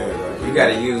 Yeah, you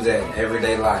gotta use that in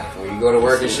everyday life. When you go to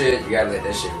work and shit, you gotta let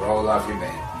that shit roll off your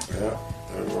back. Yeah,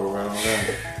 roll right on down.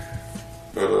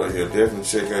 But yeah, definitely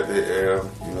check out that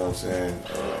album, you know what I'm saying?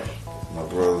 My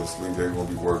brother Sleep, they're gonna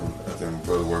be working, I think my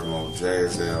brother working on the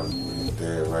jazz album with his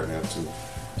dad right now too.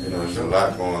 You know, there's a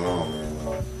lot going on, man.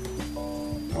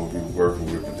 I'm gonna be working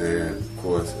with the dad, of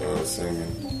course,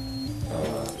 singing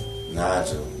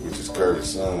Nigel, which is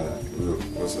Curtis' son.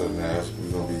 What's up, Nigel?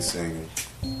 We're gonna be singing,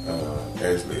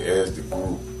 actually, as the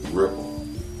group Ripple.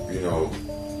 You know,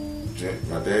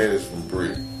 my dad is from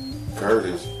Brick.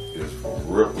 Curtis is from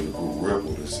Ripple, the group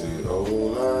Ripple, that sings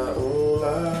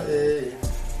Ola, hey.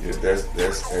 Yeah, that's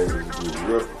actually the group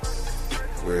Ripple.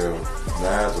 Well,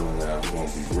 Nigel and I, we're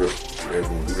gonna be Ripple. We're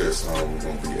gonna do that song. We're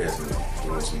gonna be actually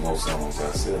doing some more songs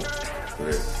ourselves.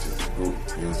 for that particular group.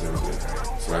 You know what I'm saying?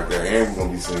 So like that, and we're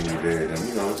gonna be singing with that, and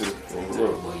you know, just on the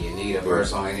road. Well, you need a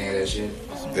verse on any of that shit?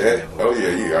 That? Oh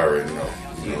yeah, you already know.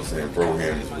 You know what I'm saying?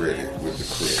 Broham is ready with the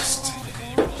crest.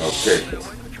 Okay.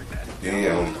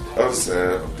 Then on the other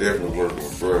side, I'm definitely working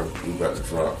with bruh. We about to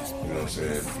drop. You know what I'm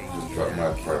saying? Just drop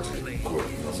my project, of course.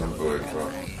 You know, so I'm going to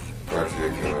drop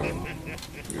project.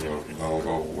 You know, long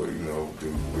over, you know, do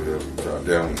whatever. Drop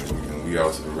that one, and we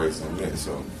also the race on that.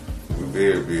 So we're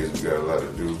very busy. We got a lot to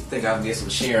do. I think I can get some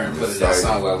sharing and put it out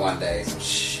somewhere one day. Some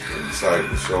I'm excited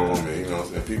to show them, and you know,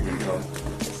 and people, you know,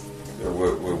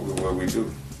 what we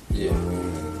do. Yeah.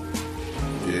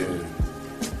 Yeah.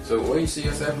 So where you see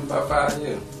yourself in about 5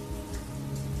 years?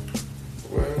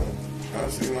 Well, I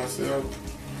see myself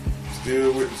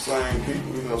still with the same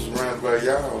people, you know, surrounded by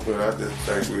y'all, but I just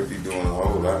think we'll be doing a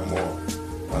whole lot more.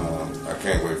 I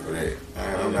can't wait for that.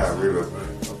 I'm not really a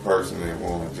person that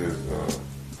want to just,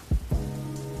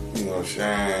 you know,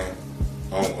 shine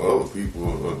on other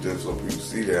people or just so people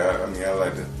see that. I mean, I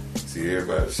like to see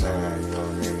everybody shine, you know what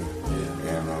I mean?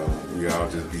 Yeah. And we all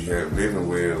just be living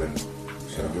well and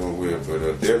doing well. But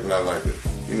definitely I like to,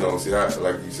 you know, see,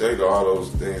 like you say, all those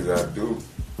things I do,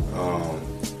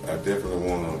 I definitely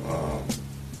want to,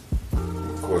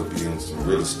 of course, be in some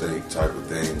real estate type of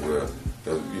thing where,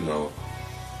 you know,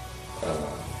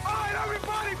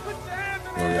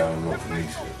 y'all know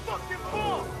Kanisha.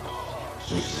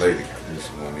 Lady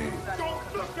Kanisha Monique.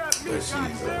 But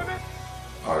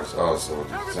she's also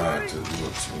designed to do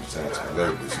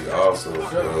but she also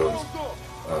does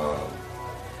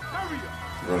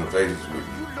renovations with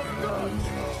me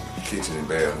and kitchen and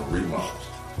bathroom remodels.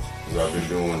 Because I've been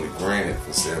doing the granite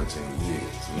for 17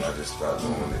 years, and I just started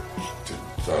doing it to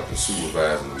start to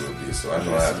supervise a little bit. So I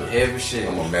know how to. Heavy shit.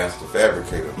 I'm a master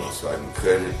fabricator though, so I can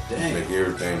cut it, make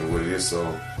everything what it is. So,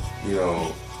 you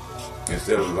know,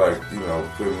 instead of like, you know,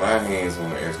 putting my hands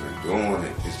on it, actually doing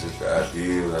it, it's just the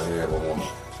ideas I have. I want to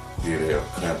be able to have a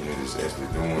company that's actually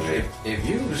doing it. If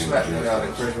you would have slapped me out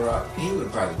at Chris Rock, he would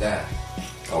have probably died.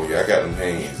 Oh yeah, I got them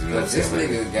hands. You know, this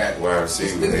nigga got hands.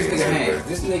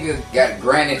 This nigga got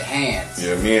granite hands.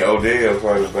 Yeah, me and Odell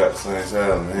probably about the same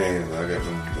size of the hands. I got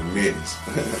them mittens. I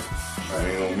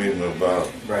ain't no mitten about.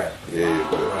 Right. Yeah,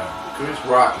 but Chris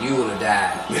Rock, you would have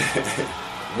died.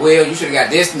 Well, you should have got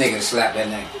this nigga to slap that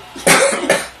nigga.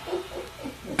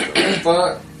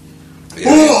 Fuck.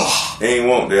 Yeah, he ain't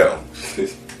want that one.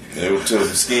 It was to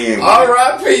some skin.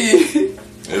 R.I.P.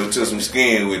 It was to some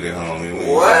skin with it, homie.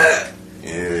 What?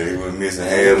 Yeah, he was missing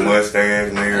hair, mustache,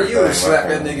 and everything. You would slap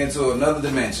that nigga into another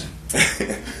dimension.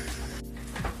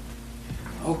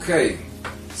 Okay,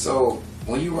 so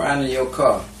when you riding in your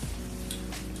car,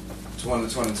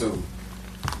 2022,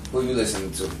 who you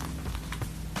listening to?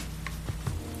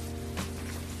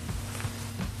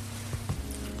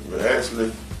 Well,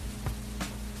 actually,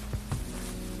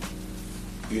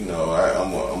 you know,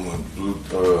 I'm a blue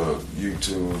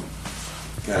YouTube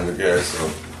kind of guy, so.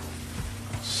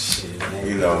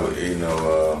 You know,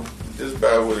 just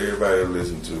about what everybody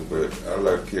listen to, but I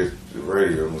like to catch the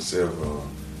radio myself,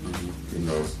 you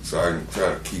know, so I can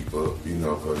try to keep up, you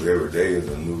know, because every day is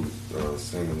a new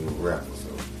singer, new rapper, so,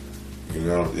 you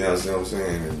know what I'm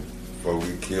saying? And before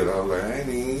we killed, I was like, I ain't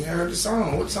even heard the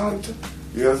song. What song?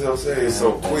 You know what I'm saying? It's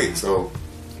so quick, so,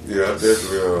 yeah, I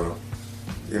definitely,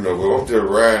 you know, but I'm just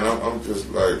riding, I'm just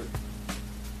like,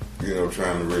 you know,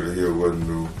 trying to really hear what's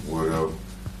new, whatever.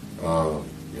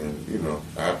 And, you know,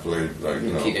 I play, like,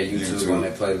 you know, keep that YouTube on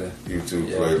that playlist. YouTube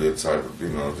playlist type of, you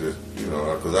know, just, you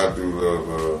know, because I do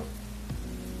love,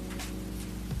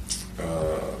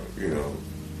 you know,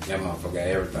 that motherfucker got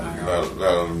everything. A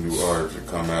lot of new artists that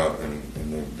come out and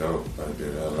they're dope like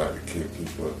that. I like to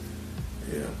keep up.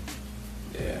 Yeah.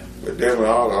 But definitely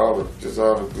all the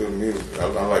good music. I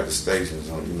like the stations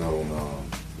on, you know, on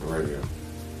the radio.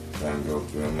 Trying to go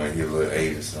through, I might hear a little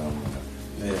 8 or something.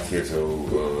 Catch a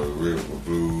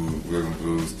rhythm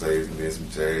blues station, then some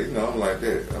jazz. You know, I'm like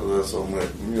that. I love so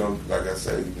much. You know, like I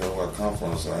say, you know where I come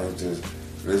from, so I ain't just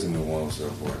listening to one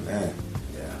stuff for it now.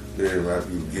 Yeah. A lot of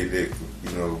people get that,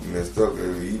 you know, messed up.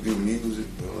 You do music?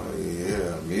 I'm like,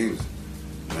 yeah, music.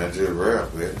 Not just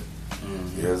rap, man.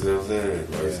 You know what I'm saying?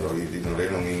 Like, so, you know, they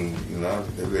don't even, you know,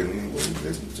 they let me what you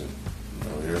listen to. You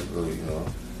know, that's really, you know,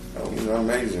 I'm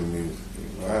amazing music.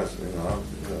 You know,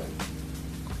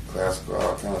 classical,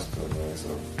 all kind of stuff, man. So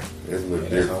it's a little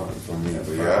different for me.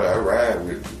 But I ride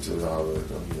with to all of it.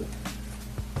 Yeah.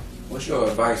 What's your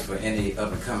advice for any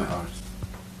up and coming artists?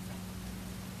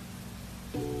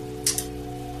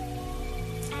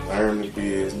 Learn the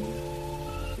business.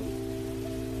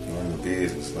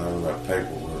 Learn about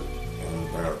paperwork. Learn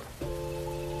about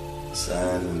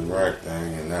signing the right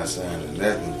thing and not signing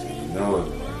nothing until you know it's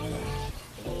the right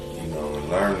thing. You know, and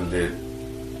learning that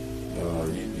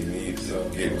you need to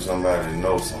get with somebody that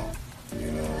knows something.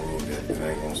 You know what I mean? That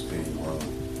ain't gonna steer you wrong.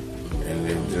 And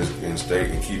then just can stay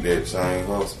and keep that same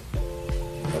hustle.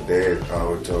 My dad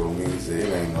always told me, he said,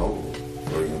 it ain't over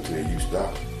for you until you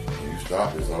stop. When you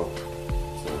stop, it's over.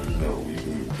 So, you know, you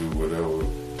can do whatever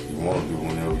you want to do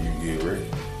whenever you get ready.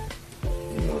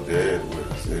 You know, Dad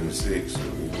was 76, so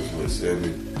he was with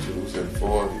 72,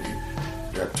 74.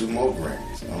 He got 2 more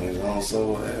Grammys on his own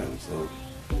solo album. So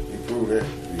he proved that to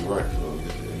be right. So,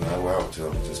 you know, I would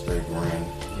tell him to stay grand.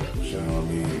 You know what I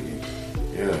mean?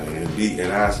 Yeah,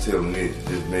 and I was telling him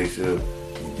just make sure you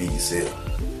be yourself.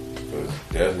 Because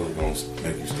that's what's going to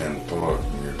make you stand apart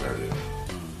from everybody else.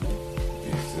 Be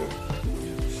yourself.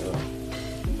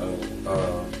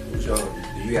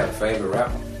 Do you have a favorite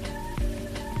rapper?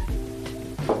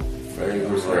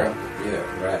 Favorite rapper? Yeah,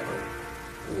 rapper.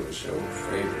 Who's your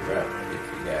favorite rapper if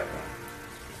you got one?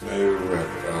 Favorite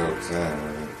rapper all the time,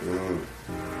 man.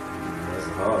 That's a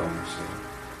hard one, shit.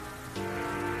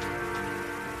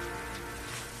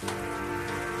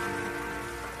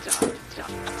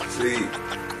 See,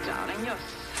 Darling, you're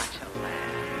such a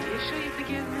lamb. Are you sure you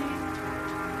forgive me?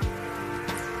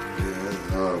 yeah, that's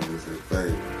hard with his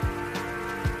favorite.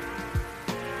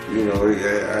 You know,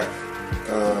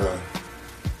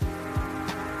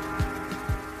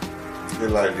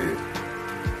 it's like this.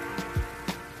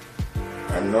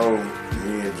 I know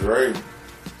me and Drake,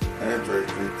 and Drake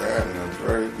 3000, and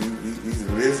Drake, we used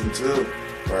to listen to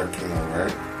Barkino,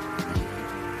 right?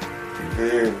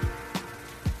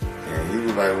 And he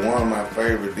was like one of my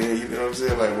favorite then, you know what I'm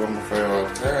saying? Like one of my favorite all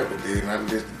the time, but then I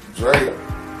listened to Drake,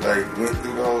 like went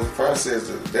through the whole process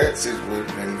of that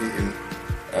situation and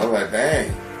I was like,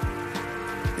 dang.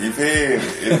 You feel me?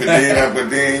 But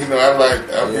then, you know,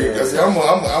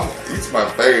 he's my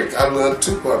favorite. I love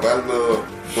Tupac, I love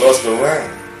Busta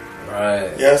Rhymes.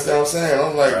 Right. You understand what I'm saying?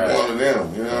 I'm like one of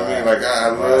them, you know what I mean? Like I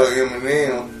love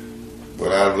Eminem,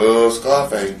 but I love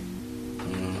Scarface.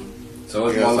 So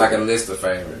it's more like a list of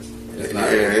favorites. It's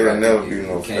not it'll never be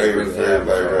no favorite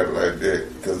like that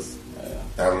because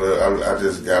I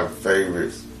just got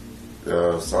favorites,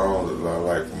 songs that I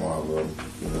like from all of them.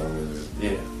 You know what I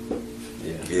mean?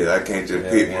 Yeah, I can't just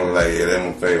pick one like that's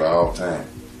my favorite all the time.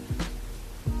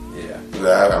 Yeah.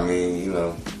 But I mean, you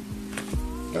know,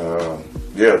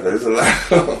 there's a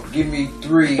lot. Give me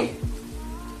 3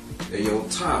 of your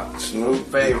top Snoop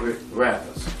favorite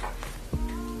rappers.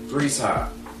 3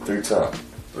 top. 3 top.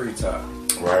 3 top.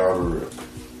 Right out of the rip.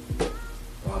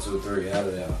 1, 2, 3. Out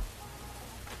of there.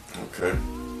 Okay.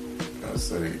 I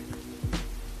say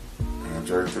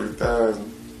Andre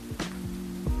 3000.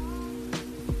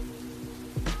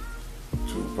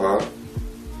 Tupac.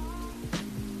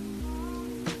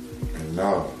 And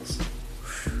Nas.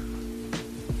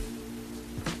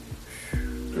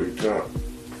 3 top.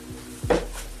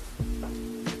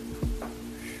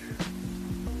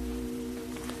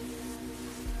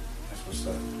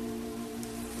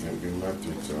 That'd be my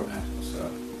 3 top. That's what's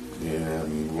up. Yeah, I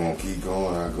mean, we won't keep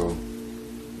going. I go,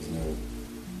 you know.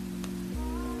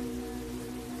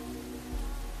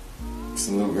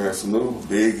 Snoop,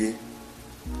 Biggie.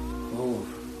 Ooh.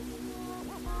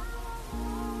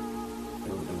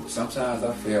 Sometimes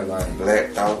I feel like Black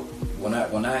Thought.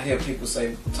 When I hear people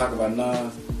talk about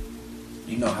Nas,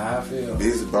 you know how I feel.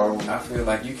 Busy Bone. I feel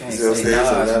like you can't say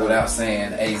Nas without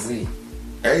saying AZ.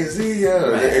 AZ,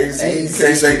 yeah. AZ. You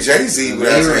can't say Jay-Z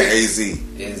without saying AZ.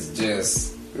 It's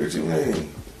just... What you mean?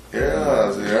 Yeah,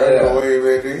 I know way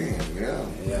back then.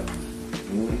 Yeah.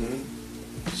 Mm-hmm.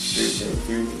 Shit.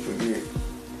 People forget.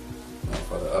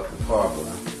 For the upper part, bro.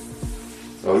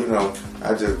 So, you know, I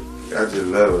just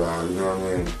love it all, you know what I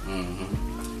mean?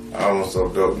 Mm-hmm. Almost so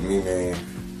dope to me, man.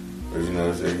 But, you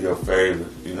know, say your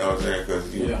favorite, you know what I'm saying? Because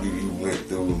you went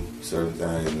through certain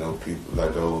things, you know, people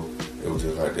like those, it was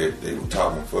just like they were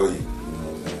talking for you, you know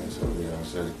what I'm saying? So, yeah, I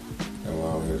said, that's why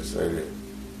I'm here to say that.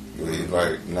 You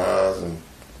like Nas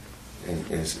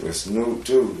and Snoop,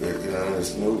 too, you know, and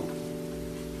Snoop.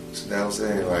 So, now I'm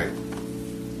saying, like,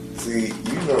 see,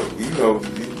 you know,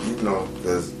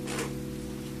 because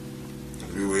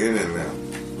we were in Atlanta,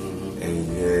 and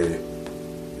you had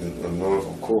the North,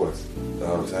 of course,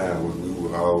 all the time. We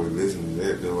would always listen to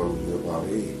that, though, we were about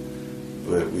here.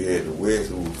 But we had the West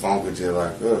who were funky just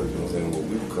like us, you know what I'm saying? When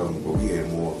we were coming, but we had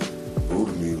more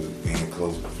Buddha music, being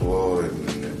close to Florida, and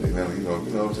you know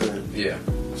what I'm saying? Yeah.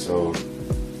 So,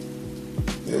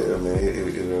 yeah, man,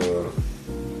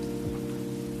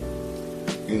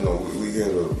 you know, we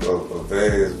had a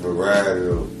vast variety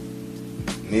of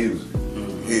music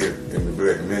here in the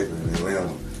Black Mecca in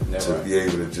Atlanta. to be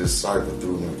able to just cycle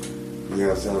through them. You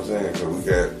know what I'm saying? Because we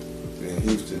got in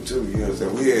Houston too. You know what I'm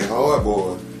saying? We had hard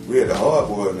boys. We had the hard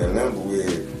boys in Atlanta. We had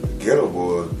the ghetto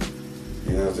boys.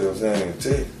 You know what I'm saying?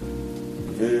 Tech.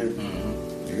 Yeah.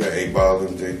 You got 8-Ball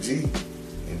MJG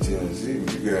in Tennessee.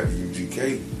 You got UGK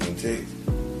in Texas.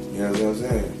 You know what I'm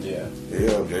saying? Yeah.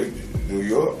 Yeah, New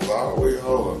York was always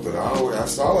hard, but I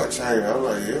saw it change. I was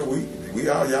like, yeah, we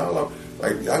all y'all are,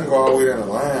 like I can go all the way down the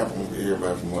line from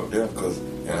everybody from up there,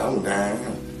 and I'm down.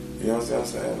 You know what I'm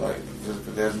saying? Like just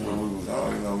because that's where we was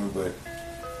on, you know what I mean? But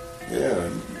yeah,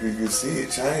 you see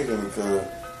it changing because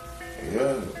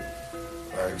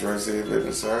like Dre said, let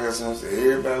the side something.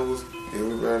 Everybody was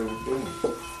doing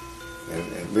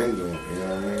and been doing. You know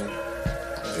what I mean?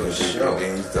 And sure.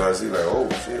 then you start to see like, oh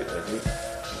shit, like this.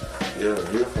 Yeah,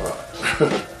 hip hop.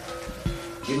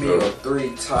 Give me your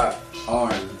 3 top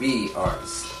R&B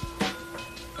artists.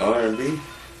 R&B?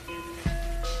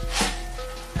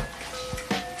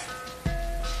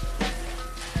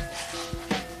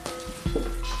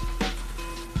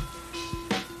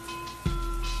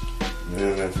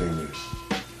 Yeah, that's me.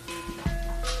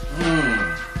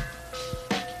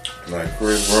 Like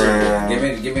Chris Brown.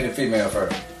 Give me the female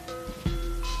first.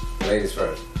 Ladies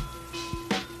first.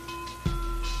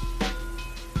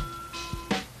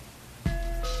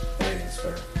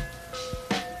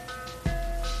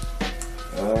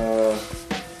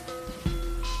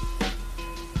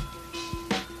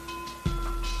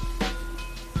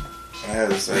 I had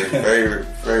to say favorite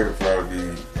probably be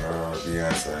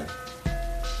Beyonce.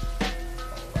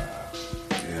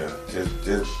 Yeah, just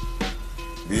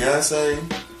Beyonce.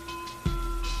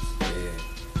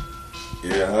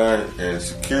 Yeah, her and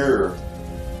Shakira.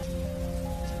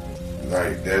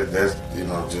 Like that's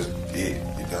just it.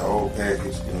 The whole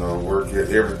package, work at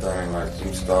everything. Like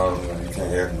some stars, you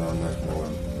can't have nothing much more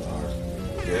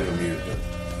than the music.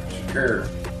 Shakira.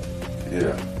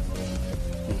 Yeah.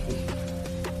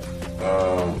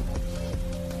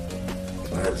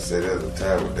 I have to say there's a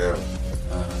tie with that one.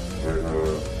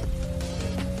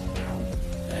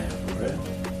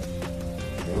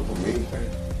 For me.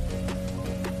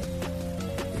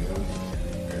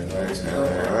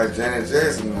 Like Janet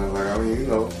Jackson,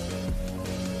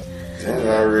 Janet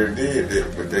already did that,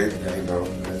 but they,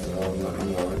 that's all,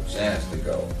 Janet's the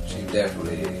GOAT. She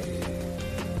definitely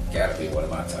gotta be one of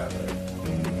my top 3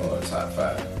 or top 5.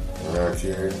 Mariah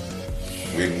Carey,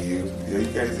 Whitney Houston. Yeah, you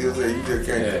can't still say you just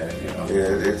can't. Yeah,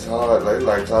 Yeah, it's hard.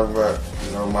 Like talking about,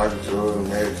 Michael Jordan,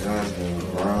 Magic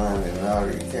Johnson, Ron, and all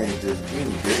that. You can't just be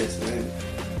the best, man.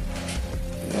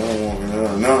 I don't want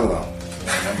none of them.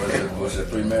 What's the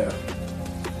 3 male?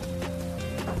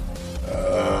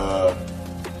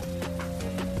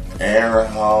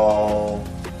 Aaron Hall.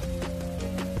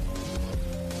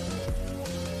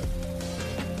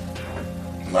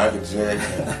 Michael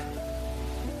Jackson.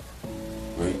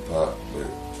 Great pop, but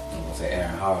I'm gonna say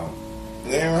Aaron Hall.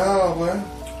 Aaron Hall, boy.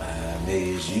 I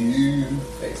miss you.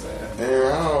 Face that.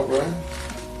 Aaron Hall, boy.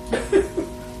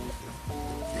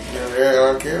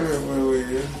 Aaron Kelly with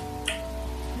you.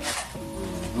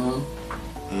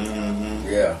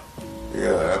 Yeah.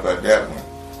 Yeah, how about that one?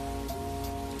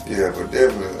 Yeah, but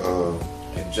definitely,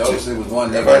 and Joseph was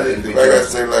one that if I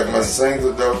say like my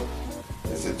single though,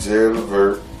 it's a Jerry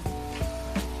Levert.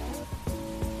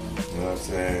 You know what I'm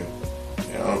saying?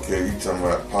 And I don't care if you talking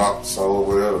about pop, soul,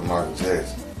 whatever, Michael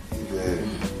Jackson. He did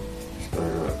straight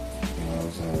up. You know what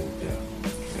I'm saying? Yeah,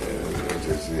 that's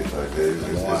just it like that.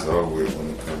 It's just over with when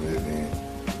it comes to then.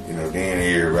 Then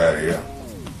everybody else.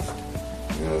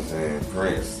 You know what I'm saying?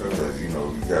 Prince. Because, you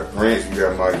got Prince, you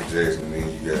got Michael Jackson, and then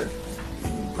you got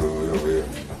over here.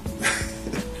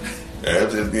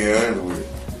 That's just being honest with it.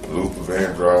 Luther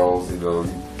Vandross,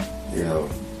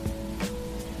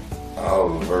 all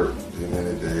the work, and then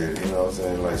it did, you know what I'm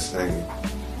saying, like singing.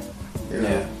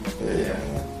 Yeah.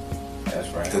 That's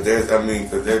right. Cause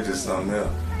that's just something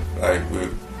else. Like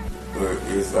with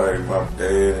it's like my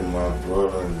dad and my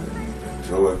brother and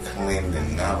Joey Clinton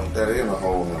and all that in a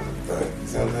whole nother thing.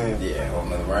 You know what I'm saying? Yeah, whole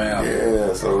nother round.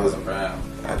 Yeah, so it's round.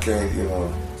 I can't,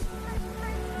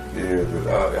 Yeah, but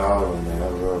all of them, man, I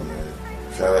love them, man.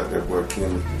 Shout out that boy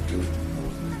Chemistry, too.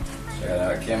 Shout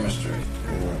out Chemistry.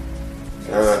 Yeah.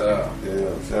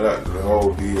 Shout out to the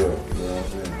whole deal, you know what I'm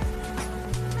saying?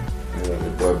 Yeah, the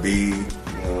boy B, you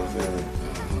know what I'm saying?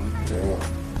 Yeah.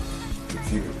 We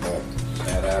keep it back.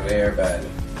 Shout out to everybody.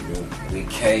 Yeah. We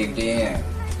caved in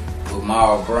with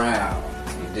Maul Brown.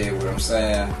 You dig what I'm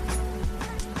saying?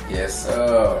 Yes,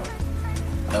 sir.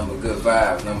 Number good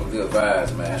vibes,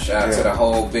 man. Shout out to the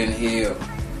whole Ben Hill.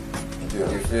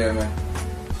 Yeah. You feel me?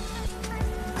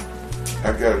 I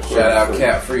got a Shout out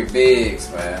Cap Free Biggs,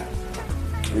 man.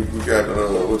 We got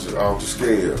what's it, Off the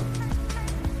Scale.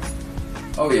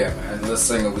 Oh yeah, man. The little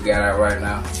single we got out right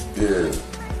now. Yeah.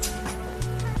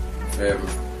 Feel me?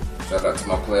 Shout out to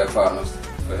my player partners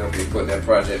for helping me put that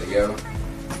project together.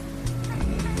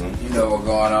 You know what's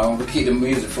going on. We keep the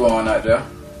music flowing out there.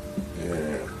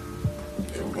 Yeah.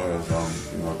 It was,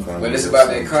 but it's about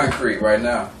that concrete right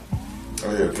now.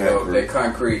 Oh yeah, Concrete. That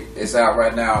concrete is out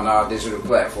right now on all digital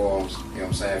platforms. You know what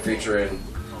I'm saying? Featuring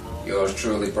yours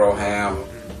truly, Bro Ham,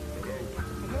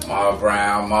 Maul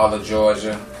Brown, Maul of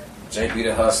Georgia, JB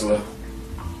the Hustler,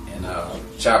 and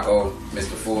Chaco,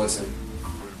 Mr. Fulton.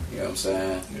 You know what I'm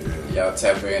saying? Yeah. Y'all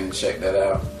tap in and check that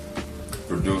out.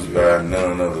 Produced by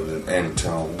none other than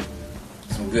Antone.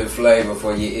 Some good flavor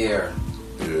for your ear.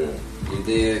 Yeah. You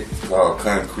did? It's called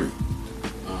Concrete.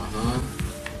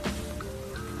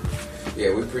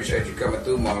 Yeah, we appreciate you coming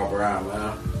through, Maul Brown,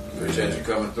 man. Appreciate you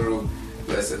coming through,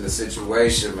 blessing the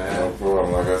situation, man. No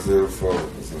problem. Like I said before,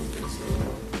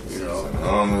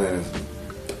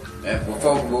 And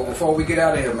before we get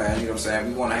out of here, man, you know what I'm saying,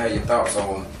 we want to have your thoughts on,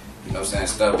 you know what I'm saying,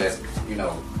 stuff that's, you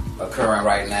know, occurring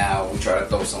right now. We try to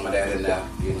throw some of that in there,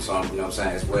 you know what I'm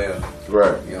saying, as well.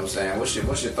 Right. You know what I'm saying?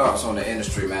 What's your thoughts on the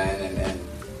industry, man, and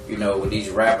you know, with these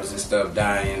rappers and stuff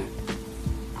dying,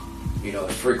 you know,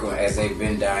 as frequent as they've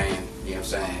been dying, you know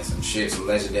what I'm saying, some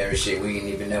legendary shit we ain't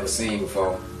even never seen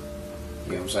before.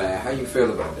 You know what I'm saying? How you feel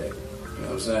about that? You know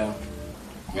what I'm saying?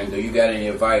 And do you got any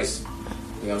advice,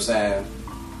 you know what I'm saying,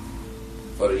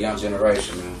 for the young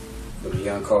generation, man, for the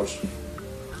young culture?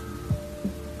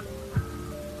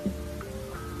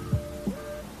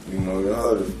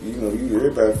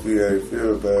 Everybody feel how they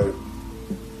feel about it,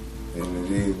 and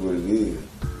it is what it is.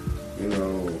 You know,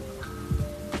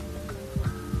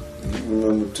 you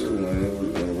remember too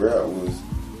when rap was,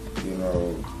 you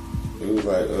know, it was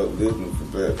like uplifting for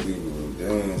black people and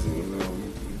dancing. You know, you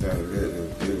think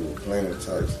that they were playing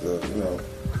type stuff. You know,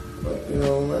 but you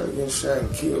know, nobody getting shot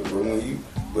and killed.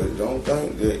 But don't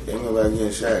think that ain't nobody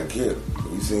getting shot and killed.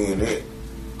 We seeing that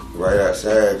right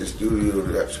outside the studio,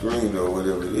 that screen or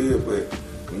whatever it is, but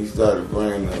when you started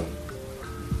bringing them,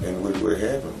 and what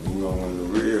happened, you know,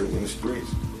 in the streets,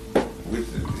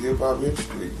 with the hip-hop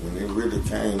industry, when they really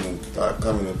came and started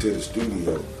coming into the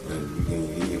studio, and you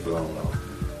can hear it blown off,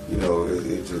 you know,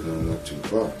 it just don't went too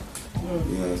far.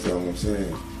 You know what I'm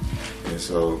saying? And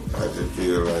so I just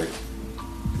feel like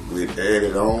we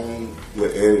added on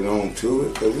to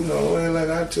it, because, you know, like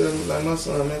I tell like my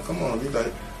son, man, come on, he's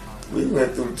like, we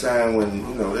went through the time when,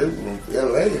 you know, they were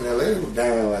LA was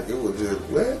down like it was just,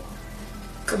 what?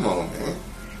 Come on, man.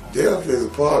 Death is a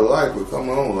part of life, but come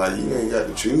on, like, you ain't got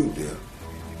to choose death.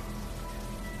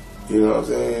 You know what I'm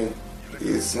saying?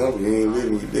 It's simple, you ain't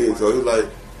living, you dead. So it's like,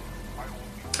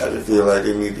 I just feel like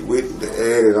they need to, with the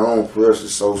added on pressure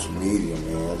social media,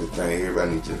 man, I just think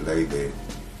everybody needs to lay back,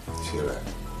 chill out.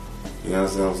 You know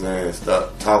what I'm saying?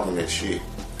 Stop talking that shit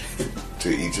to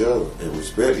each other and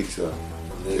respect each other.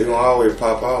 They're gonna always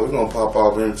pop off. We're gonna pop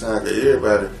off every time, because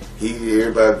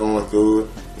everybody going through it.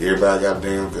 Everybody got a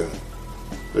damn gun.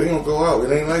 They gonna go out.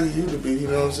 It ain't like it used to be, you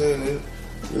know what I'm saying?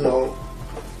 You know,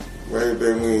 way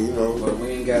back when, you know. But we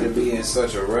ain't gotta be in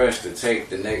such a rush to take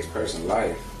the next person's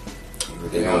life.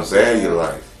 But they gonna value your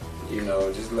life. You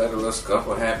know, just let a little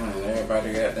scuffle happen and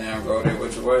everybody goddamn go their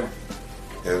which way.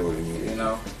 That's what it means. You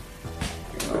know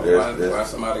why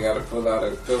somebody gotta pull out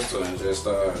a pistol and just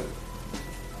start,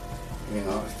 you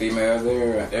know, females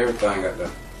there, everything got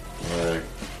there. Right.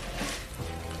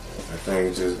 I think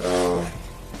it's just,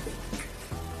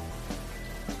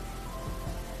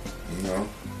 you know,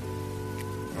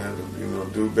 man, you know,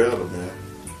 do better, man.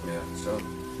 Yeah, so.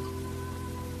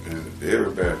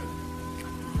 Everybody.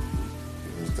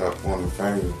 You stop pointing the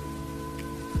finger,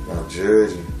 stop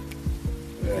judging.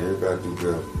 Yeah. Everybody do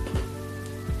better.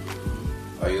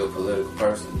 Are you a political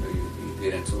person? Do you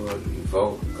get into it? Do you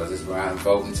vote? Because it's around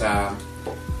voting time.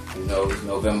 You know, it's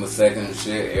November 2nd and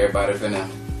shit. Everybody finna,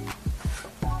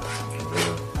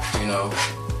 you know,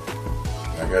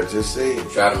 like I just said,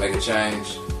 try to make a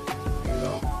change. You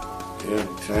know. Yeah,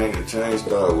 the change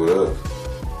starts with us.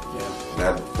 Yeah.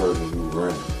 Not the person who's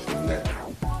running.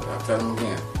 Tell them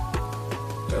again.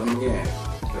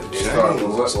 The change starts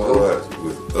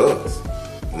with us,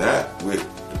 not with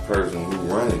the person who's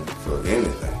running for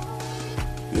anything.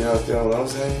 You understand what I'm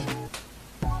saying?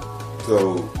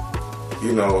 So,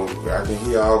 you know, I can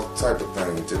hear all type of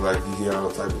things, just like you hear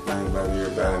all type of things about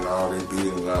everybody and all they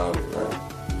did and all that, right?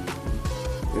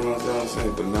 You know what I'm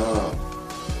saying? But nah,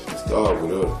 it starts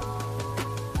with us.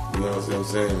 You know what I'm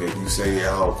saying? If you say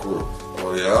y'all crooks,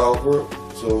 or y'all crooks,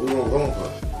 so we gonna vote for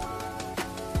it.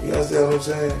 You understand what I'm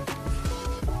saying?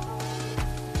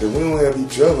 Because we don't have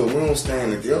each other. We don't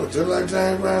stand together. Just like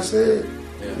James Brown said.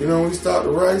 Yeah. You know, when we start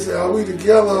the race, are we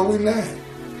together or are we not?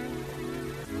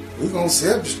 We gonna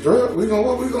self-destruct.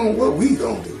 What we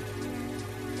gonna do?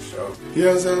 Sure. You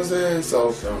know what I'm saying?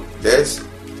 So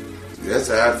that's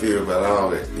how I feel about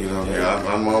all that. You know, yeah.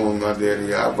 My mom and my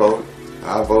daddy, I vote.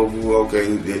 Okay,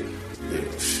 he did.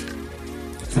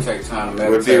 Take time to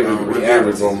meditate on reality. What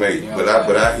difference gonna make? But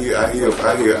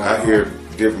I hear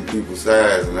different people's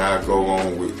sides, and I go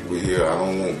on with here. I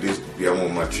don't want this to be. I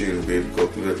want my children to be able to go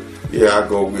through that. Yeah, I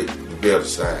go with the better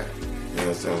side. You know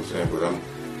what I'm saying? But I'm,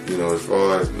 you know, as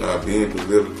far as not being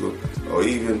political or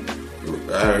even,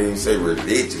 I don't even say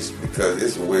religious because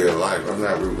it's a way of life. I'm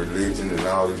not with religion and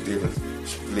all these different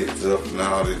splits up and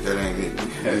all that. That ain't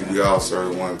it. We all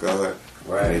serve one God.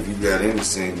 Right. And if you got any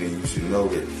sin, then you should know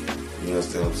that. You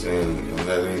understand what I'm saying? And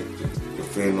that ain't to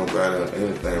offend nobody or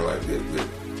anything like that. But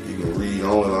you can read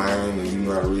on the line and you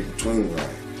know how to read between the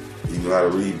line. You know how to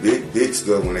read big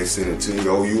stuff when they send it to you.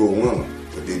 Oh, you a winner.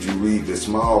 But did you read the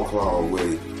small clause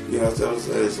with it? You know what I'm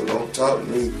saying? So don't talk to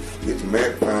me. Get the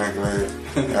magnifying glass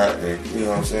out there. You know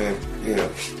what I'm saying? Yeah.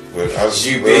 But I was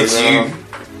you. Yeah.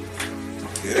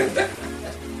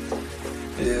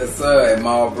 Yes, sir. And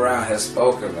Maul Brown has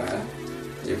spoken, man.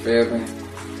 You feel me?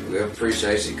 We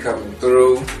appreciate you coming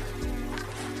through.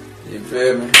 You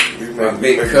feel me? We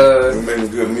making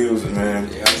good music, man.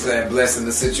 You know what I'm saying? Blessing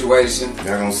the situation. Y'all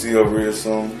gonna see over here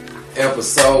soon.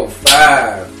 Episode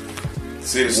 5.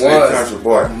 City Slick Country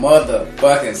Boy.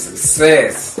 Motherfucking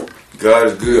success. God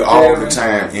is good all the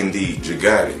time, indeed. You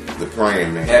got it. The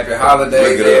praying man. Happy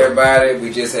holidays to everybody.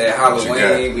 We just had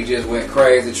Halloween. We just went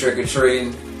crazy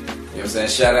trick-or-treating. You know what I'm saying?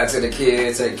 Shout out to the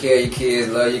kids. Take care of your kids.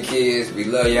 Love your kids. We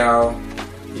love y'all.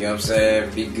 You know what I'm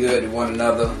saying? Be good to one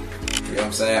another. You know what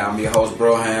I'm saying? I'm your host,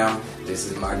 Broham. This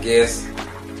is my guest,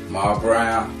 Maul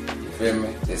Brown. You feel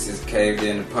me? This is Caved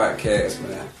In the Podcast,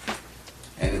 man.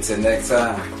 And until next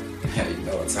time, you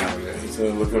know what time it is. So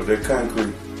look up that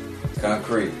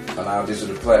concrete on our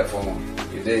digital platform.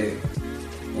 You dig?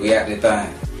 We out there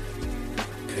thing.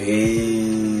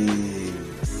 Peace.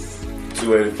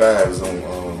 285 is on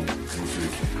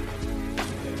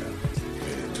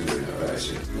Yeah,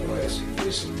 285. No action.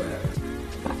 Vision back.